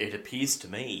 It appears to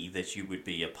me that you would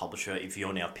be a publisher if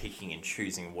you're now picking and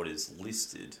choosing what is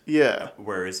listed. Yeah.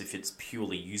 Whereas if it's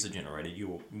purely user-generated,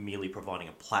 you're merely providing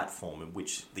a platform in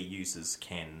which the users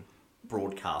can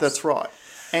broadcast. That's right.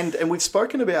 And we've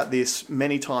spoken about this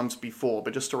many times before,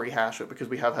 but just to rehash it, because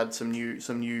we have had some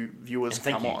new viewers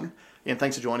come on. And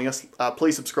thanks for joining us.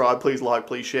 Please subscribe, please like,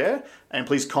 please share, and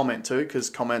please comment too, because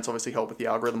comments obviously help with the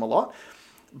algorithm a lot.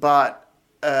 But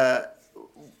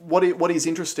what is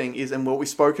interesting is, and what we've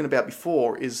spoken about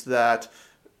before, is that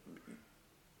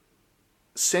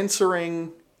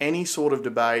censoring any sort of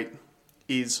debate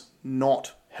is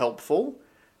not helpful,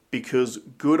 because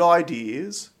good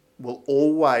ideas will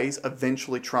always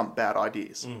eventually trump bad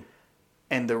ideas.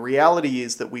 And the reality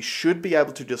is that we should be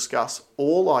able to discuss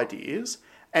all ideas,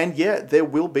 and yet there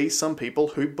will be some people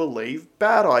who believe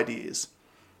bad ideas.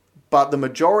 But the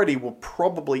majority will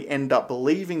probably end up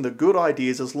believing the good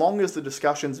ideas as long as the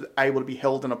discussion's able to be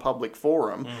held in a public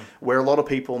forum where a lot of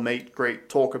people meet, greet,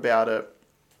 talk about it,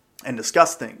 and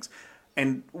discuss things.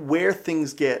 And where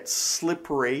things get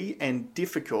slippery and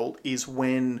difficult is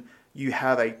when you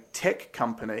have a tech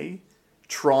company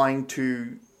trying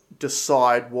to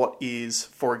decide what is,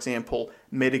 for example,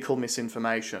 medical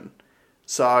misinformation.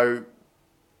 So...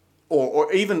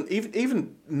 Or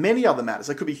even many other matters.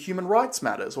 It could be human rights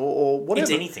matters or whatever.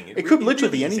 It's anything. It could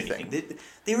literally be anything.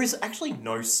 There is actually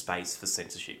no space for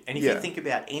censorship. And if you think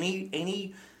about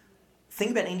any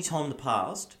time in the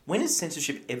past, when has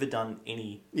censorship ever done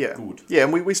any good? Yeah,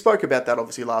 and we spoke about that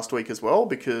obviously last week as well,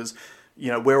 because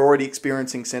we're already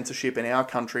experiencing censorship in our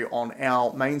country on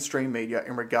our mainstream media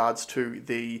in regards to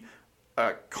the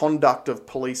conduct of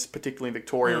police, particularly in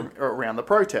Victoria, around the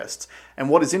protests. And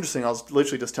what is interesting, I was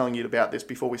literally just telling you about this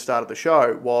before we started the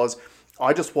show, was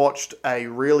I just watched a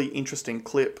really interesting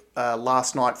clip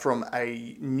last night from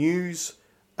a news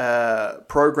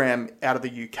program out of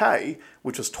the UK,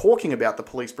 which was talking about the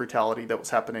police brutality that was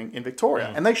happening in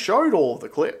Victoria. And they showed all of the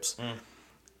clips.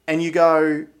 And you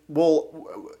go,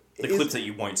 well... The clips that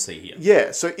you won't see here.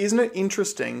 Yeah, so isn't it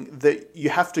interesting that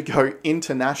you have to go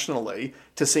internationally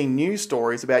to see news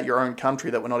stories about your own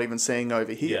country that we're not even seeing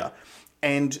over here? Yeah.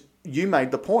 And you made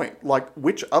the point. Like,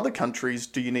 which other countries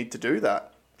do you need to do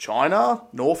that? China?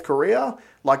 North Korea?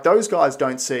 Like, those guys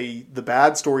don't see the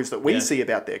bad stories that we see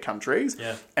about their countries.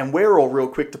 Yeah. And we're all real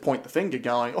quick to point the finger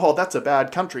going, oh, that's a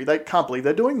bad country. They can't believe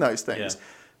they're doing those things. Yeah.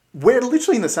 We're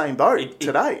literally in the same boat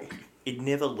today. It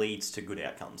never leads to good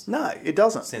outcomes. No, it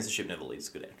doesn't. Censorship never leads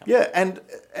to good outcomes. Yeah,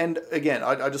 and again,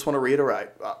 I just want to reiterate,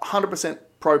 100%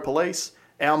 pro-police.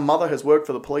 Our mother has worked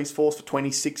for the police force for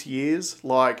 26 years.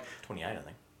 Like 28, I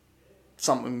think.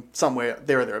 Somewhere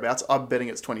there or thereabouts. I'm betting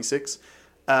it's 26.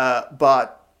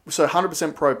 But so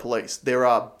 100% pro-police. There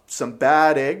are some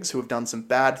bad eggs who have done some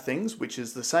bad things, which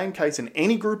is the same case in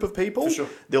any group of people. For sure.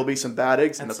 There'll be some bad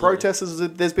eggs. In the Absolutely. protesters,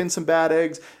 there's been some bad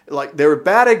eggs. Like, there are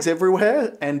bad eggs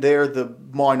everywhere, and they're the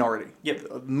minority.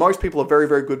 Yep. Most people are very,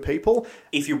 very good people.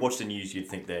 If you watch the news, you'd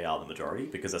think they are the majority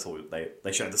because that's all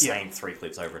they show the same 3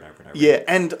 clips over and over and over. Yeah,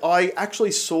 and I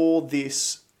actually saw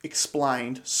this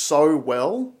explained so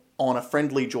well on a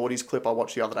Friendly Geordies clip I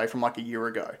watched the other day from like a year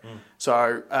ago.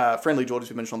 So Friendly Geordies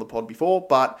we mentioned on the pod before,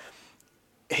 but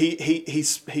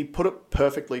he put it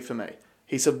perfectly for me.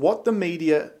 He said what the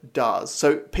media does.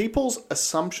 So people's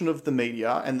assumption of the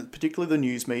media, and particularly the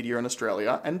news media in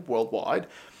Australia and worldwide,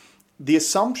 the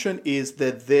assumption is they're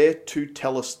there to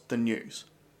tell us the news,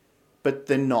 but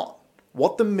they're not.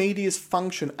 What the media's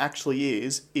function actually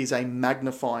is a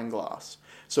magnifying glass.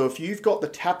 So if you've got the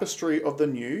tapestry of the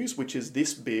news, which is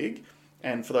this big,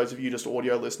 and for those of you just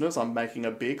audio listeners, I'm making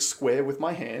a big square with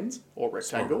my hands, or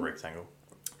rectangle. Or rectangle.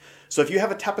 So if you have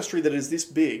a tapestry that is this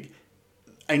big,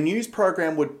 a news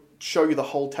program would show you the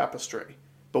whole tapestry.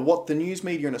 But what the news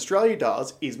media in Australia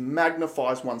does is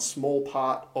magnifies one small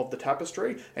part of the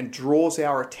tapestry and draws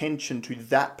our attention to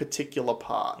that particular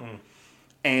part.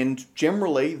 And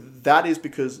generally, that is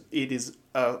because it is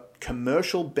a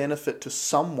commercial benefit to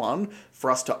someone for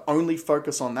us to only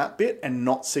focus on that bit and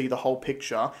not see the whole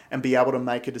picture and be able to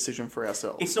make a decision for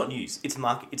ourselves. It's not news. It's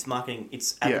marketing.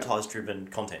 It's advertised-driven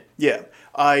content. Yeah.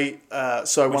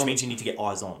 Which means you need to get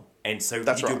eyes on. And so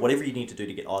That's you do right. whatever you need to do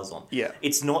to get eyes on. Yeah. It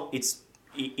is not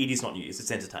news.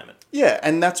 It's entertainment. Yeah,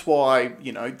 and that's why,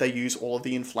 they use all of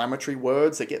the inflammatory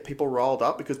words that get people riled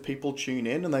up because people tune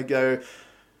in and they go...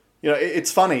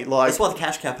 it's funny, like... That's why the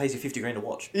cash cow pays you $50,000 to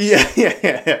watch. Yeah,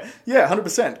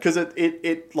 100%, because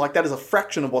it like, that is a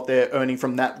fraction of what they're earning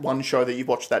from that one show that you've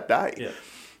watched that day.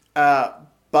 Yeah.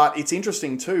 But it's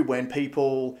interesting, too, when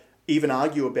people even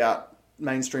argue about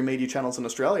mainstream media channels in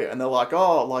Australia, and they're like,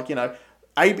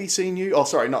 ABC News... Oh,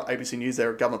 sorry, not ABC News,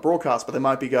 they're a government broadcast, but they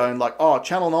might be going like,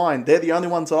 Channel 9, they're the only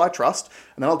ones that I trust.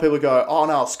 And then other people go, oh,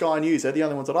 no, Sky News, they're the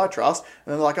only ones that I trust.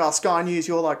 And they're like, Sky News,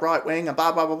 you're like right-wing, and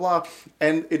blah, blah, blah, blah.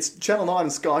 And it's Channel 9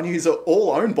 and Sky News are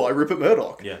all owned by Rupert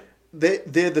Murdoch. Yeah.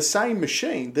 They're the same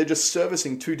machine. They're just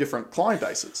servicing two different client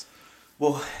bases.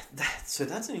 Well, so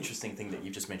that's an interesting thing that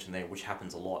you just mentioned there, which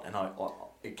happens a lot. And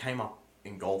it came up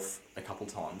in golf a couple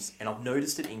times, and I've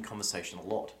noticed it in conversation a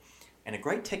lot. And a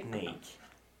great technique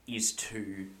is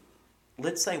to,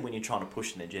 let's say when you're trying to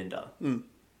push an agenda,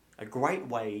 a great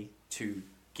way to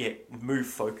move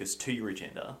focus to your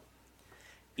agenda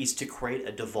is to create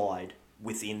a divide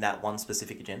within that one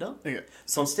specific agenda. Okay.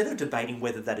 So instead of debating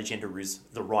whether that agenda is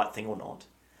the right thing or not,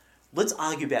 let's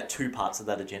argue about 2 parts of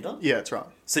that agenda. Yeah, that's right.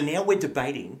 So now we're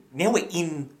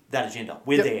in that agenda.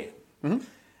 We're there. Mm-hmm.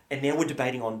 And now we're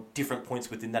debating on different points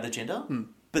within that agenda.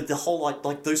 But the whole,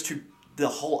 the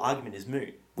whole argument is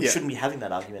moot. We shouldn't be having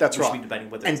that argument. That's we right. should be debating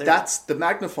whether and it's that's the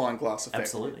magnifying glass effect.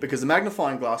 Absolutely. Because the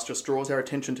magnifying glass just draws our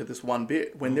attention to this one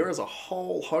bit when there is a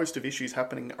whole host of issues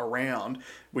happening around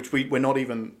which we're not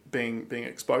even being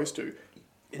exposed to.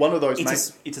 One of those...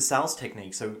 It's a sales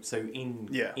technique. So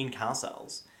in car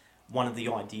sales, one of the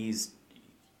ideas...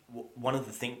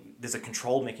 There's a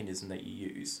control mechanism that you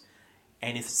use.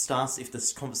 And if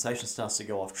this conversation starts to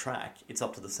go off track, it's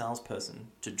up to the salesperson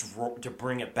to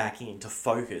bring it back in, to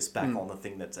focus back on the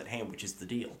thing that's at hand, which is the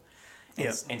deal.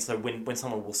 And so when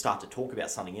someone will start to talk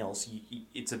about something else,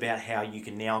 it's about how you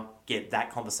can now get that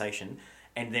conversation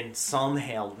and then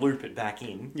somehow loop it back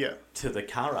in to the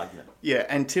car argument. Yeah,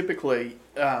 and typically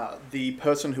the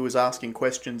person who is asking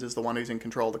questions is the one who's in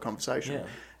control of the conversation. Yeah.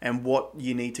 And what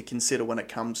you need to consider when it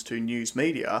comes to news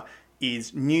media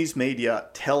is news media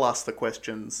tell us the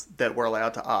questions that we're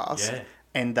allowed to ask,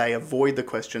 and they avoid the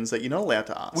questions that you're not allowed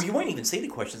to ask. Well, you won't even see the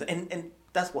questions. And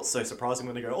that's what's so surprising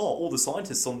when they go, oh, all the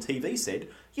scientists on TV said,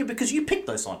 yeah, because you picked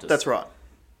those scientists. That's right.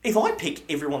 If I pick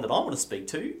everyone that I want to speak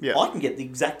to, I can get the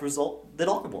exact result that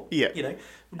I want. Yeah. You know.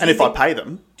 And if I pay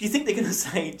them, do you think they're going to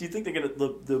say? Do you think they're going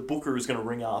to the booker is going to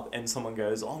ring up and someone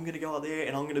goes, I'm going to go out there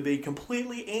and I'm going to be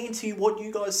completely anti what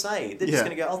you guys say? They're just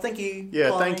going to go, oh, thank you.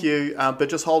 Yeah, bye. thank you. But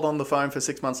just hold on the phone for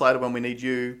 6 months later when we need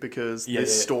you because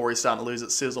this story's starting to lose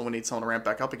its sizzle. We need someone to ramp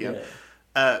back up again.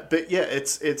 Yeah. But yeah,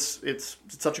 it's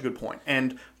such a good point.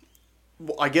 And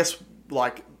I guess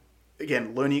like.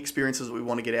 Again, learning experiences that we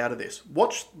want to get out of this.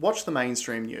 Watch the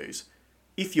mainstream news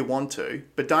if you want to,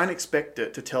 but don't expect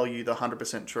it to tell you the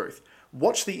 100% truth.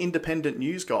 Watch the independent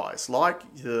news guys,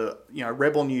 like the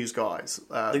Rebel news guys,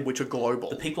 which are global.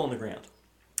 The people on the ground.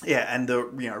 Yeah, and the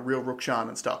real Rukshan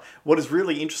and stuff. What is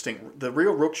really interesting, the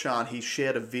real Rukshan, he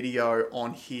shared a video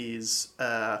on his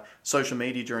social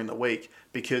media during the week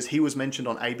because he was mentioned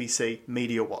on ABC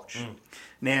Media Watch.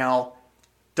 Now,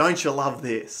 don't you love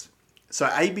this? So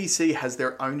ABC has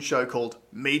their own show called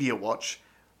Media Watch,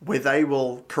 where they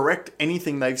will correct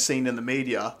anything they've seen in the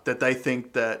media that they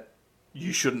think that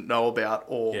you shouldn't know about,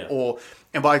 or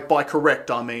and by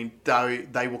correct I mean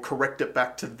they will correct it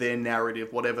back to their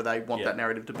narrative, whatever they want that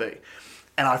narrative to be.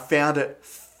 And I found it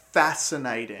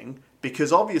fascinating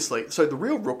because obviously, so the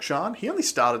real Rukshan, he only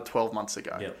started 12 months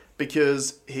ago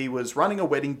because he was running a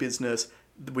wedding business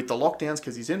with the lockdowns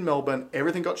because he's in Melbourne,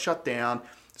 everything got shut down.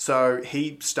 So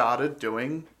he started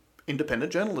doing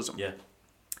independent journalism. Yeah.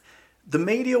 The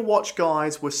Media Watch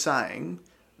guys were saying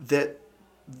that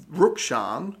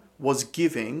Rukshan was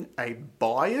giving a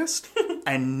biased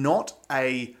and not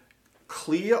a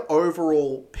clear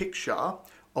overall picture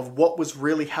of what was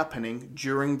really happening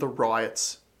during the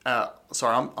riots.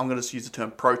 Sorry, I'm going to use the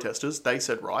term protesters. They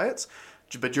said riots.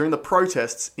 But during the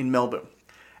protests in Melbourne.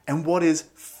 And what is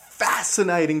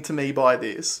fascinating to me about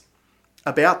this,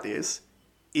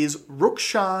 is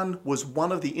Rukshan was one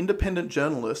of the independent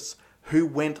journalists who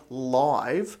went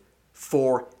live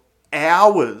for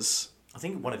hours. I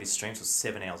think one of his streams was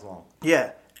 7 hours long.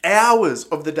 Yeah, hours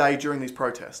of the day during these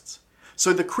protests.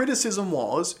 So the criticism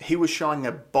was he was showing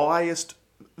a biased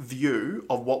view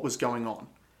of what was going on.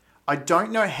 I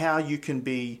don't know how you can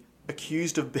be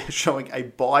accused of showing a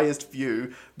biased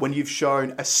view when you've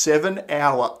shown a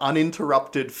 7-hour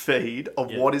uninterrupted feed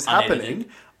of what is happening.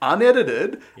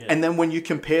 Unedited, and then when you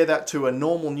compare that to a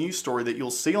normal news story that you'll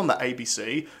see on the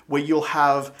ABC, where you'll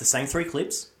have... the same 3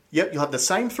 clips? Yep, you'll have the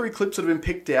same 3 clips that have been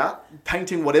picked out,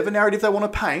 painting whatever narrative they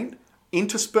want to paint,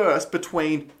 interspersed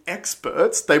between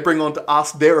experts they bring on to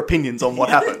ask their opinions on what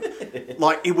happened.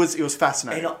 Like, it was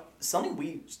fascinating.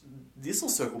 And this will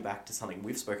circle back to something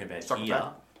we've spoken about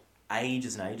here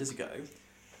ages and ages ago.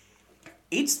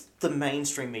 It's the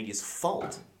mainstream media's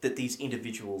fault that these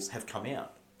individuals have come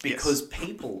out. Because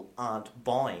people aren't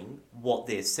buying what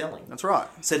they're selling. That's right.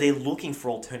 So they're looking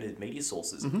for alternative media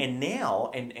sources. Mm-hmm. And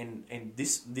now, and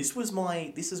this is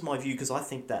my view, because I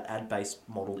think that ad-based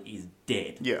model is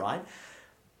dead. Yeah. Right?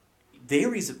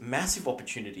 There is massive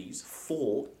opportunities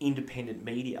for independent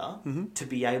media to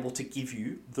be able to give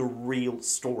you the real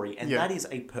story. And that is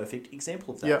a perfect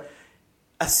example of that. Yeah.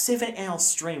 A 7-hour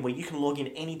stream where you can log in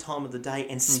any time of the day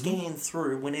and scan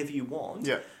through whenever you want.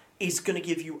 Yeah. Is going to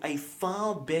give you a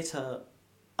far better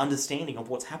understanding of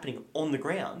what's happening on the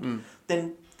ground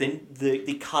than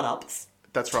the cut up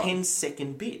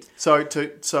 10-second bit. So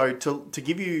to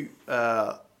give you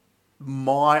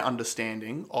my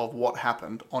understanding of what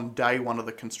happened on day one of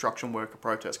the construction worker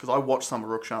protest, because I watched some of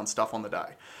Rukshan's stuff on the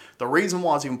day. The reason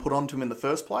why I was even put onto him in the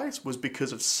first place was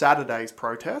because of Saturday's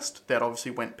protest that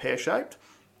obviously went pear-shaped.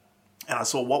 And I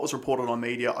saw what was reported on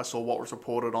media. I saw what was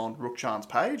reported on Rukshan's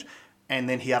page. And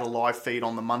then he had a live feed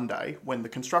on the Monday when the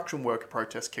construction worker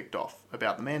protest kicked off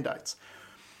about the mandates.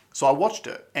 So I watched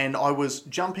it, and I was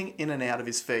jumping in and out of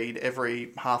his feed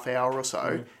every half hour or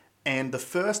so. And the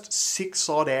first 6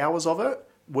 odd hours of it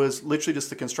was literally just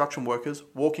the construction workers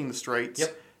walking the streets.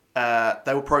 Yep.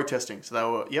 They were protesting.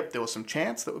 So there was some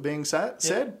chants that were being said.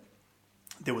 Yep.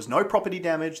 There was no property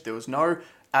damage. There was no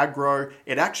aggro.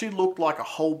 It actually looked like a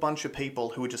whole bunch of people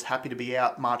who were just happy to be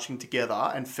out marching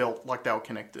together and felt like they were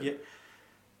connected. Yep.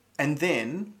 And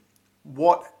then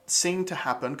what seemed to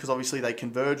happen, because obviously they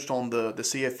converged on the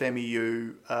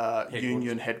CFMEU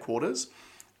union headquarters,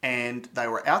 and they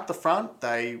were out the front.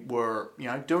 They were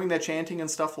doing their chanting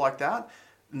and stuff like that.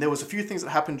 And there was a few things that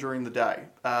happened during the day.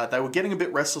 They were getting a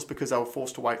bit restless because they were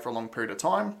forced to wait for a long period of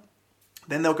time.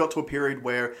 Then they got to a period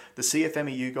where the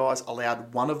CFMEU guys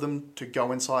allowed one of them to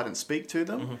go inside and speak to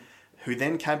them, who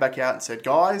then came back out and said,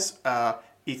 guys,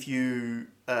 if you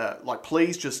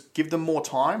please just give them more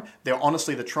time. They're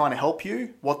trying to help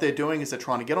you. What they're doing is they're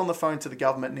trying to get on the phone to the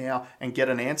government now and get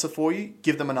an answer for you.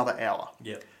 Give them another hour.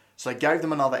 Yeah. So they gave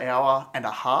them another hour and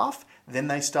a half. Then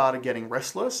they started getting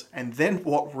restless. And then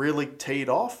what really teed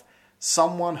off,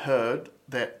 someone heard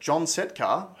that John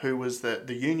Setka, who was the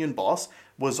union boss,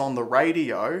 was on the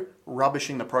radio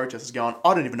rubbishing the protesters, going,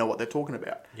 I don't even know what they're talking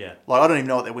about. Yeah. I don't even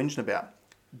know what they're whinging about.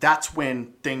 That's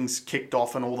when things kicked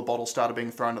off and all the bottles started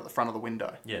being thrown at the front of the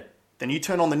window. Yeah. Then you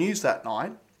turn on the news that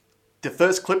night. The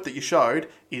first clip that you showed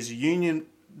is union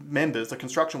members, the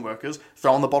construction workers,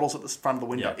 throwing the bottles at the front of the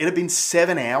window. Yeah. It had been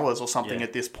 7 hours or something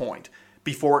at this point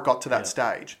before it got to that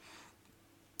stage.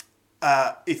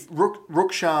 If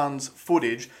Rukshan's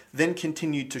footage then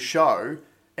continued to show,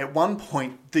 at one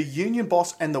point, the union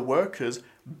boss and the workers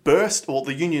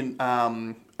the union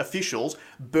officials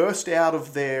burst out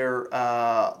of their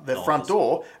front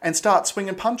door and start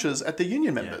swinging punches at the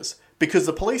union members because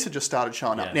the police had just started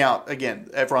showing up. Now, again,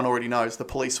 everyone already knows the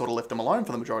police sort of left them alone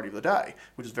for the majority of the day,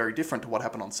 which is very different to what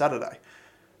happened on Saturday.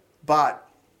 But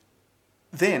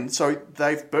then, so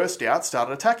they've burst out,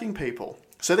 started attacking people.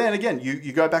 So then again,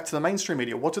 you go back to the mainstream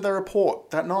media. What did they report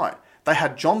that night? They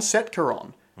had John Setka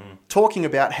on talking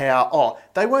about how,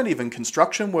 they weren't even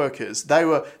construction workers. They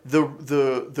were,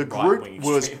 the group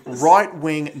was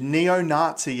right-wing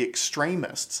neo-Nazi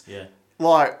extremists. Yeah.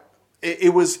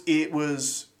 It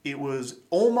was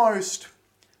almost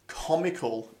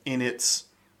comical in its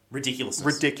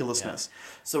ridiculousness. Yeah.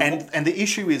 So and the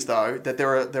issue is, though, that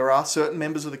there are certain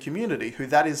members of the community who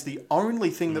that is the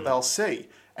only thing that they'll see,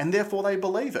 and therefore they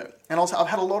believe it. And also, I've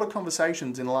had a lot of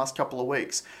conversations in the last couple of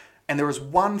weeks, and there is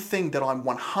one thing that I'm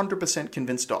 100%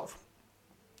 convinced of.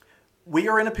 We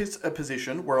are in a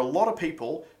position where a lot of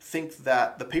people think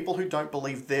that the people who don't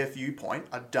believe their viewpoint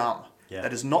are dumb. Yeah.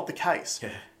 That is not the case.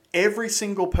 Yeah. Every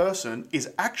single person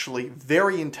is actually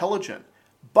very intelligent,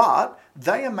 but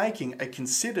they are making a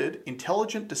considered,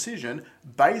 intelligent decision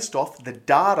based off the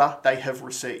data they have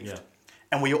received. Yeah.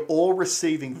 And we are all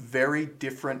receiving very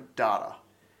different data.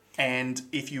 And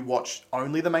if you watch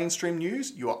only the mainstream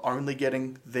news, you are only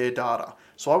getting their data.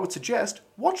 So I would suggest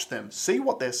watch them, see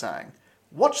what they're saying.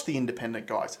 Watch the independent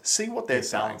guys, see what they're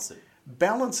saying.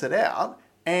 Balance it out,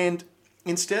 and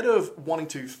instead of wanting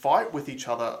to fight with each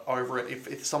other over it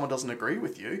if someone doesn't agree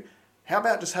with you, how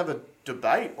about just have a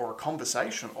debate or a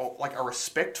conversation or like a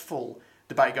respectful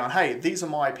debate going, hey, these are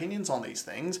my opinions on these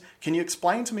things. Can you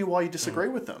explain to me why you disagree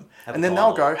with them? And then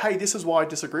they'll go, hey, this is why I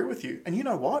disagree with you. And you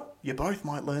know what? You both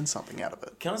might learn something out of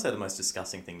it. Can I say the most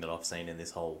disgusting thing that I've seen in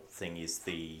this whole thing is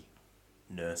the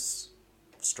nurse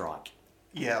strike?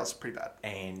 Yeah, it was pretty bad.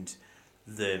 And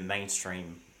the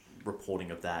mainstream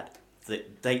reporting of that.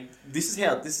 This is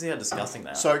how disgusting they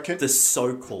are. So the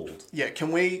so-called. Yeah,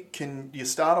 can you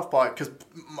start off by, because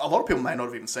a lot of people may not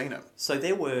have even seen it. So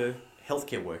there were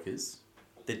healthcare workers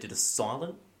that did a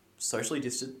silent, socially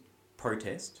distant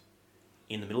protest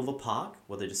in the middle of a park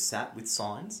where they just sat with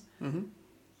signs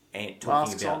and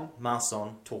talking masks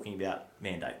on, talking about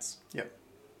mandates. Yep.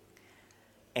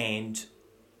 And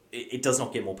it does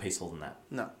not get more peaceful than that.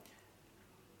 No.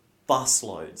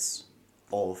 Busloads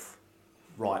of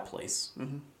riot police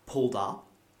pulled up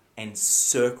and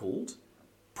circled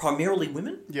primarily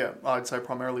women. Yeah, I'd say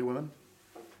primarily women.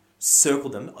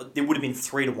 Circled them. There would have been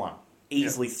 3-1.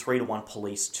 Easily 3-1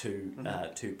 police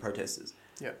to protesters.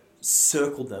 Yeah.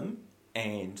 Circled them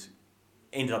and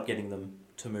ended up getting them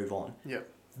to move on. Yeah.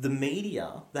 The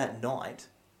media that night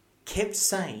kept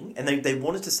saying, and they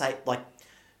wanted to say, like,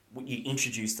 you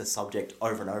introduce the subject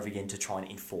over and over again to try and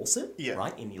enforce it,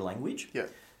 right, in your language. Yeah.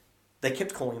 They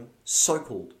kept calling them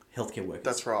so-called healthcare workers.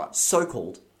 That's right.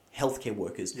 So-called healthcare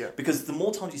workers. Yeah. Because the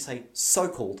more times you say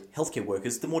so-called healthcare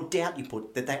workers, the more doubt you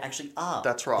put that they actually are.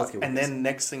 That's right. Healthcare workers. And then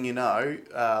next thing you know,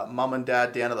 mum and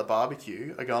dad down at the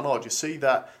barbecue are going, did you see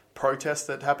that protest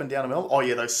that happened down in Melbourne? Oh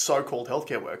yeah, those so-called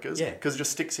healthcare workers. Yeah. Because it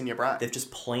just sticks in your brain. They've just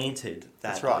planted that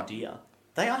That's right. idea.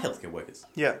 They are healthcare workers.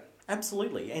 Yeah.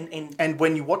 Absolutely. And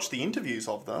when you watch the interviews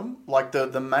of them, like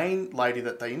the main lady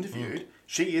that they interviewed,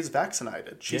 she is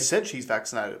vaccinated. She said she's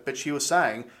vaccinated, but she was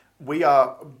saying, we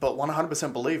are but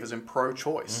 100% believers in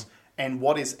pro-choice. And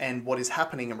what is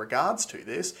happening in regards to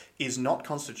this is not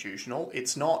constitutional.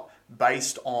 It's not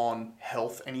based on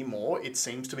health anymore. It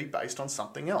seems to be based on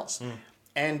something else.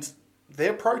 And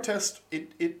their protest,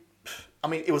 it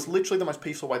was literally the most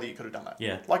peaceful way that you could have done that.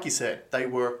 Yeah. Like you said, they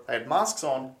had masks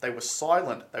on, they were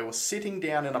silent, they were sitting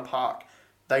down in a park,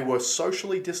 they were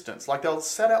socially distanced, like they were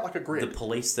set out like a grid. The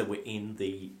police that were in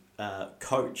the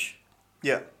coach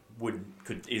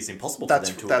is impossible for them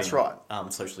to that's have been,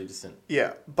 right. Socially distant.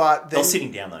 Yeah, but then... They're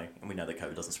sitting down though, and we know that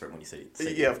COVID doesn't spread when you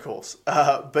sit yeah, of course.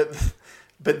 But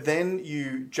But then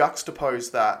you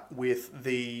juxtapose that with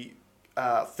the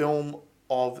film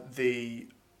of the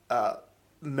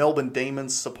Melbourne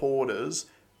Demons supporters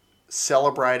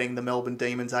celebrating the Melbourne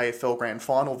Demons AFL Grand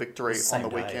Final victory on the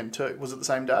weekend too. Was it the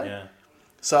same day? Yeah.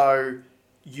 So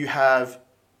you have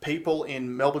people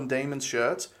in Melbourne Demons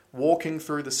shirts walking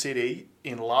through the city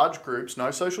in large groups,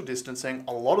 no social distancing,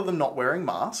 a lot of them not wearing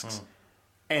masks,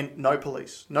 and no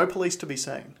police. No police to be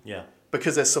seen. Yeah.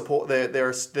 Because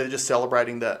they're just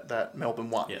celebrating that Melbourne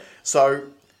won. Yeah. So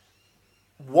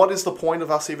what is the point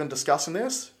of us even discussing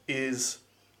this? Is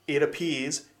it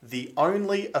appears the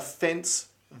only offence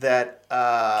that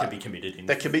can be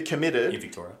committed in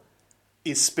Victoria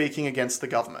is speaking against the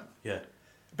government. Yeah.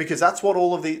 Because that's what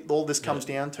all this comes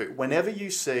down to. Whenever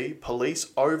you see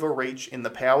police overreach in the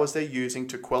powers they're using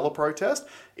to quell a protest,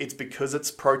 it's because it's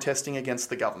protesting against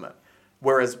the government.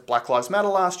 Whereas Black Lives Matter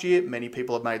last year, many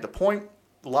people have made the point,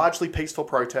 largely peaceful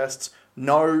protests,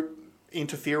 no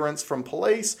interference from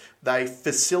police. They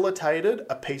facilitated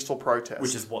a peaceful protest.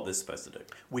 Which is what they're supposed to do.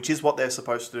 Which is what they're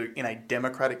supposed to do in a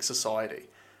democratic society.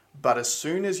 But as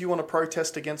soon as you want to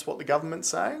protest against what the government's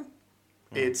saying,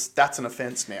 that's an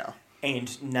offence now.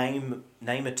 And name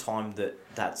a time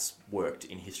that's worked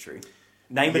in history.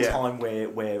 Name a time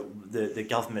where the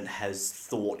government has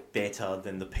thought better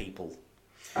than the people.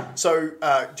 So,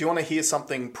 do you want to hear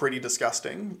something pretty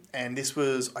disgusting? And this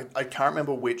was, I can't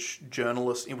remember which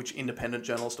independent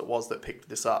journalist it was that picked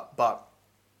this up, but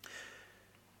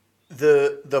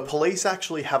the police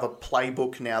actually have a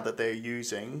playbook now that they're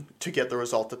using to get the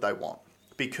result that they want.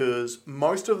 Because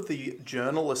most of the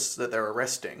journalists that they're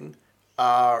arresting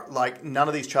are like, none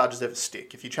of these charges ever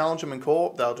stick. If you challenge them in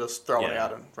court, they'll just throw it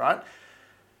out, right?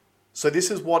 So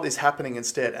this is what is happening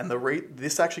instead. And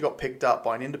this actually got picked up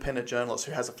by an independent journalist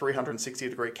who has a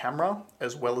 360-degree camera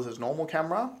as well as his normal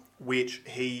camera, which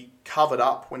he covered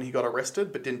up when he got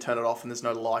arrested but didn't turn it off and there's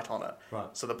no light on it. Right.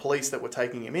 So the police that were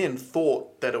taking him in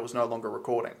thought that it was no longer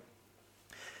recording.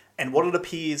 And what it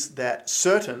appears that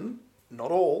certain,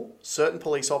 not all, certain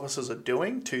police officers are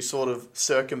doing to sort of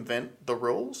circumvent the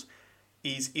rules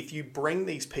is if you bring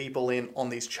these people in on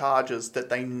these charges that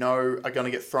they know are going to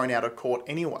get thrown out of court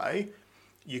anyway,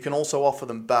 you can also offer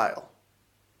them bail.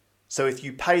 So if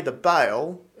you pay the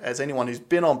bail, as anyone who's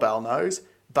been on bail knows,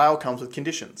 bail comes with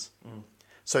conditions.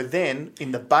 So then,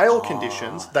 in the bail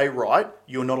conditions, they write,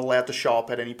 you're not allowed to show up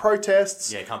at any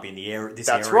protests. Yeah, it can't be in the area.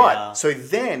 That's right. So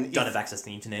then... Don't have access to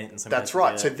the internet. And that's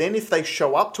right. So then if they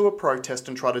show up to a protest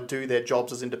and try to do their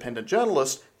jobs as independent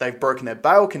journalists, they've broken their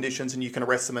bail conditions and you can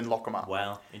arrest them and lock them up.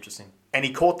 Wow, interesting. And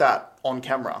he caught that on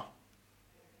camera.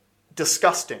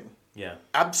 Disgusting. Yeah.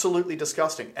 Absolutely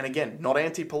disgusting. And again, not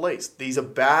anti-police. These are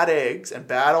bad eggs and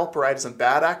bad operators and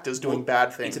bad actors doing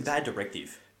bad things. It's a bad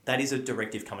directive. That is a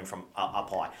directive coming from up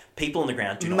high. People on the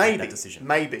ground do not make that decision.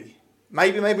 Maybe,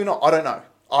 maybe not. I don't know.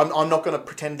 I'm not going to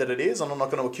pretend that it is. I'm not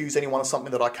going to accuse anyone of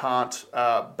something that I can't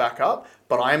back up.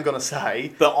 But I am going to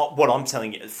say... But what I'm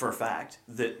telling you for a fact,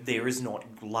 that there is not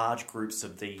large groups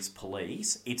of these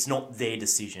police. It's not their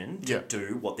decision to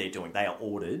do what they're doing. They are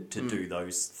ordered to do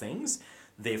those things.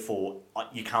 Therefore,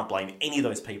 you can't blame any of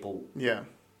those people. Yeah.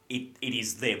 It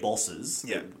is their bosses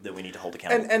that we need to hold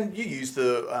accountable. And you used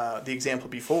the example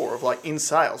before of like in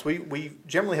sales, we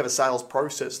generally have a sales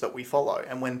process that we follow,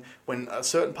 and when a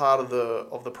certain part of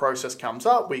the process comes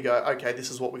up, we go, okay, this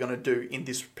is what we're going to do in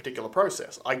this particular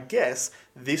process. I guess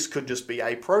this could just be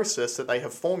a process that they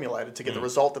have formulated to get the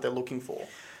result that they're looking for.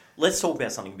 Let's talk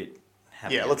about something a bit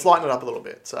happier. Yeah, let's lighten it up a little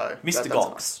bit. So Mr.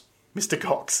 Gox. Nice. Mr.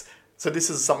 Gox. So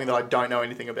this is something that I don't know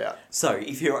anything about. So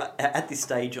if you're at this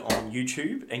stage on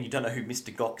YouTube and you don't know who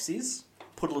Mr. Gox is,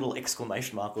 put a little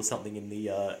exclamation mark or something in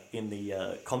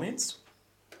the comments.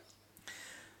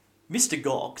 Mr.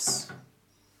 Gox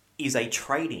is a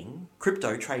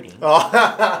crypto trading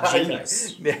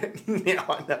genius. Now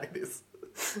I know this.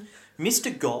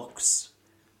 Mr. Gox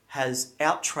has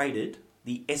out-traded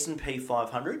the S&P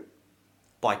 500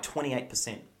 by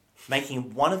 28%, making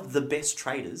him one of the best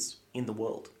traders in the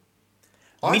world.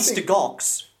 Mr.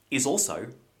 Gox is also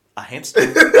a hamster.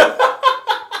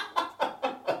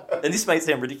 And this may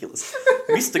sound ridiculous.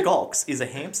 Mr. Gox is a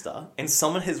hamster, and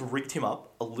someone has rigged him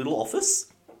up a little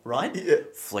office, right? Yeah.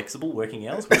 Flexible working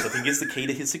hours, which I think is the key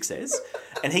to his success.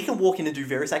 And he can walk in and do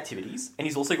various activities, and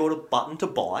he's also got a button to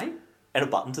buy and a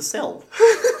button to sell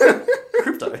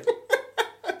crypto.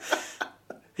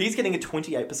 He's getting a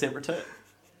 28% return.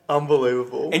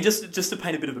 Unbelievable. And just to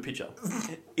paint a bit of a picture,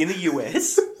 in the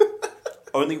US...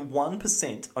 Only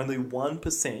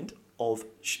 1% of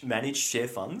managed share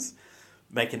funds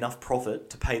make enough profit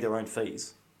to pay their own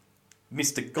fees.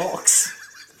 Mr. Gox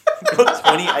got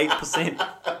 28%.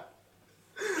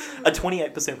 A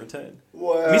 28% return.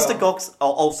 Wow. Mr Gox,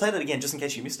 I'll say that again just in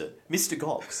case you missed it. Mr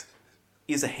Gox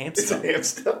is a hamster. It's a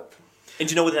hamster. And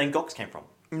do you know where the name Gox came from?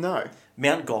 No.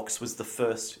 Mount Gox was the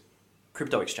first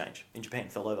crypto exchange in Japan.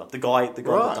 Fell over. The guy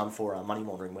got done for money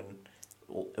laundering when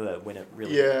it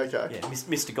really... Yeah, okay. Yeah,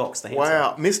 Mr Gox, the hamster.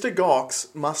 Wow. Mr.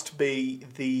 Gox must be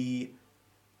the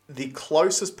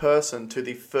closest person to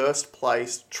the first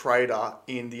place trader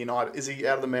in the United... Is he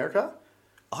out of America?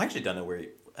 I actually don't know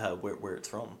where it's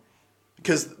from.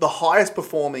 Because the highest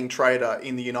performing trader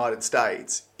in the United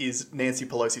States is Nancy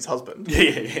Pelosi's husband.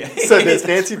 Yeah. So there's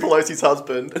Nancy Pelosi's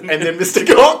husband, and then Mr.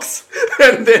 Gox,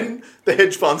 and then the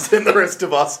hedge funds, and the rest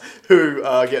of us who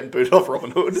are getting booted off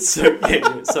Robinhood. So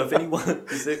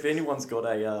if anyone's got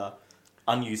a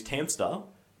unused hamster,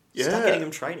 start getting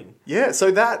them trading. Yeah, so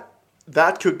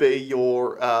that could be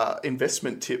your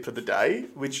investment tip for the day,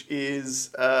 which is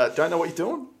don't know what you're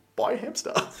doing, buy a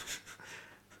hamster.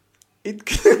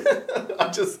 It's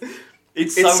so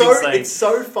insane. It's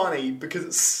so funny because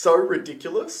it's so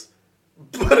ridiculous,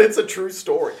 but it's a true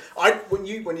story. When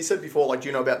you said before, like, do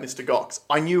you know about Mr. Gox?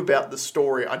 I knew about the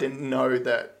story. I didn't know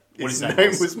that his name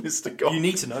was Mr. Gox. You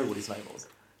need to know what his name was.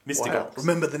 Mr. Gox.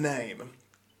 Remember the name.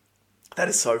 That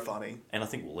is so funny. And I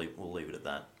think we'll leave it at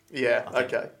that. Yeah,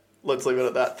 okay. Let's leave it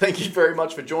at that. Thank you very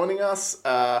much for joining us.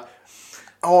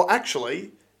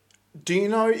 Actually, do you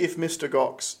know if Mr.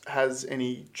 Gox has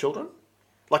any children?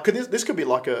 Like, this could be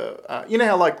like a... you know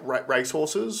how, like,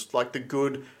 racehorses, like the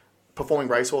good performing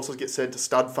racehorses get sent to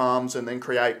stud farms and then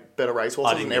create better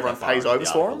racehorses and everyone pays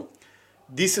overs for them?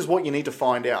 This is what you need to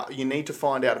find out. You need to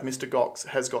find out if Mr. Gox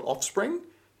has got offspring,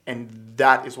 and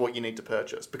that is what you need to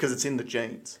purchase because it's in the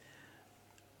genes.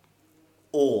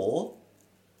 Or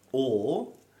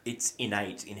it's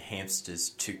innate in hamsters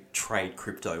to trade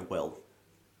crypto well.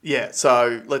 Yeah,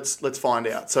 so let's find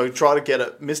out. So try to get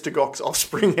a Mr. Gox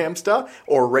offspring hamster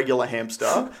or a regular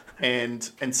hamster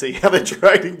and see how their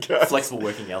trading goes. Flexible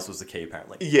working hours was the key,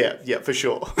 apparently. Yeah, for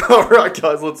sure. All right,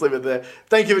 guys, let's leave it there.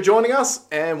 Thank you for joining us,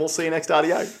 and we'll see you next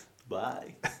RDO.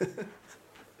 Bye.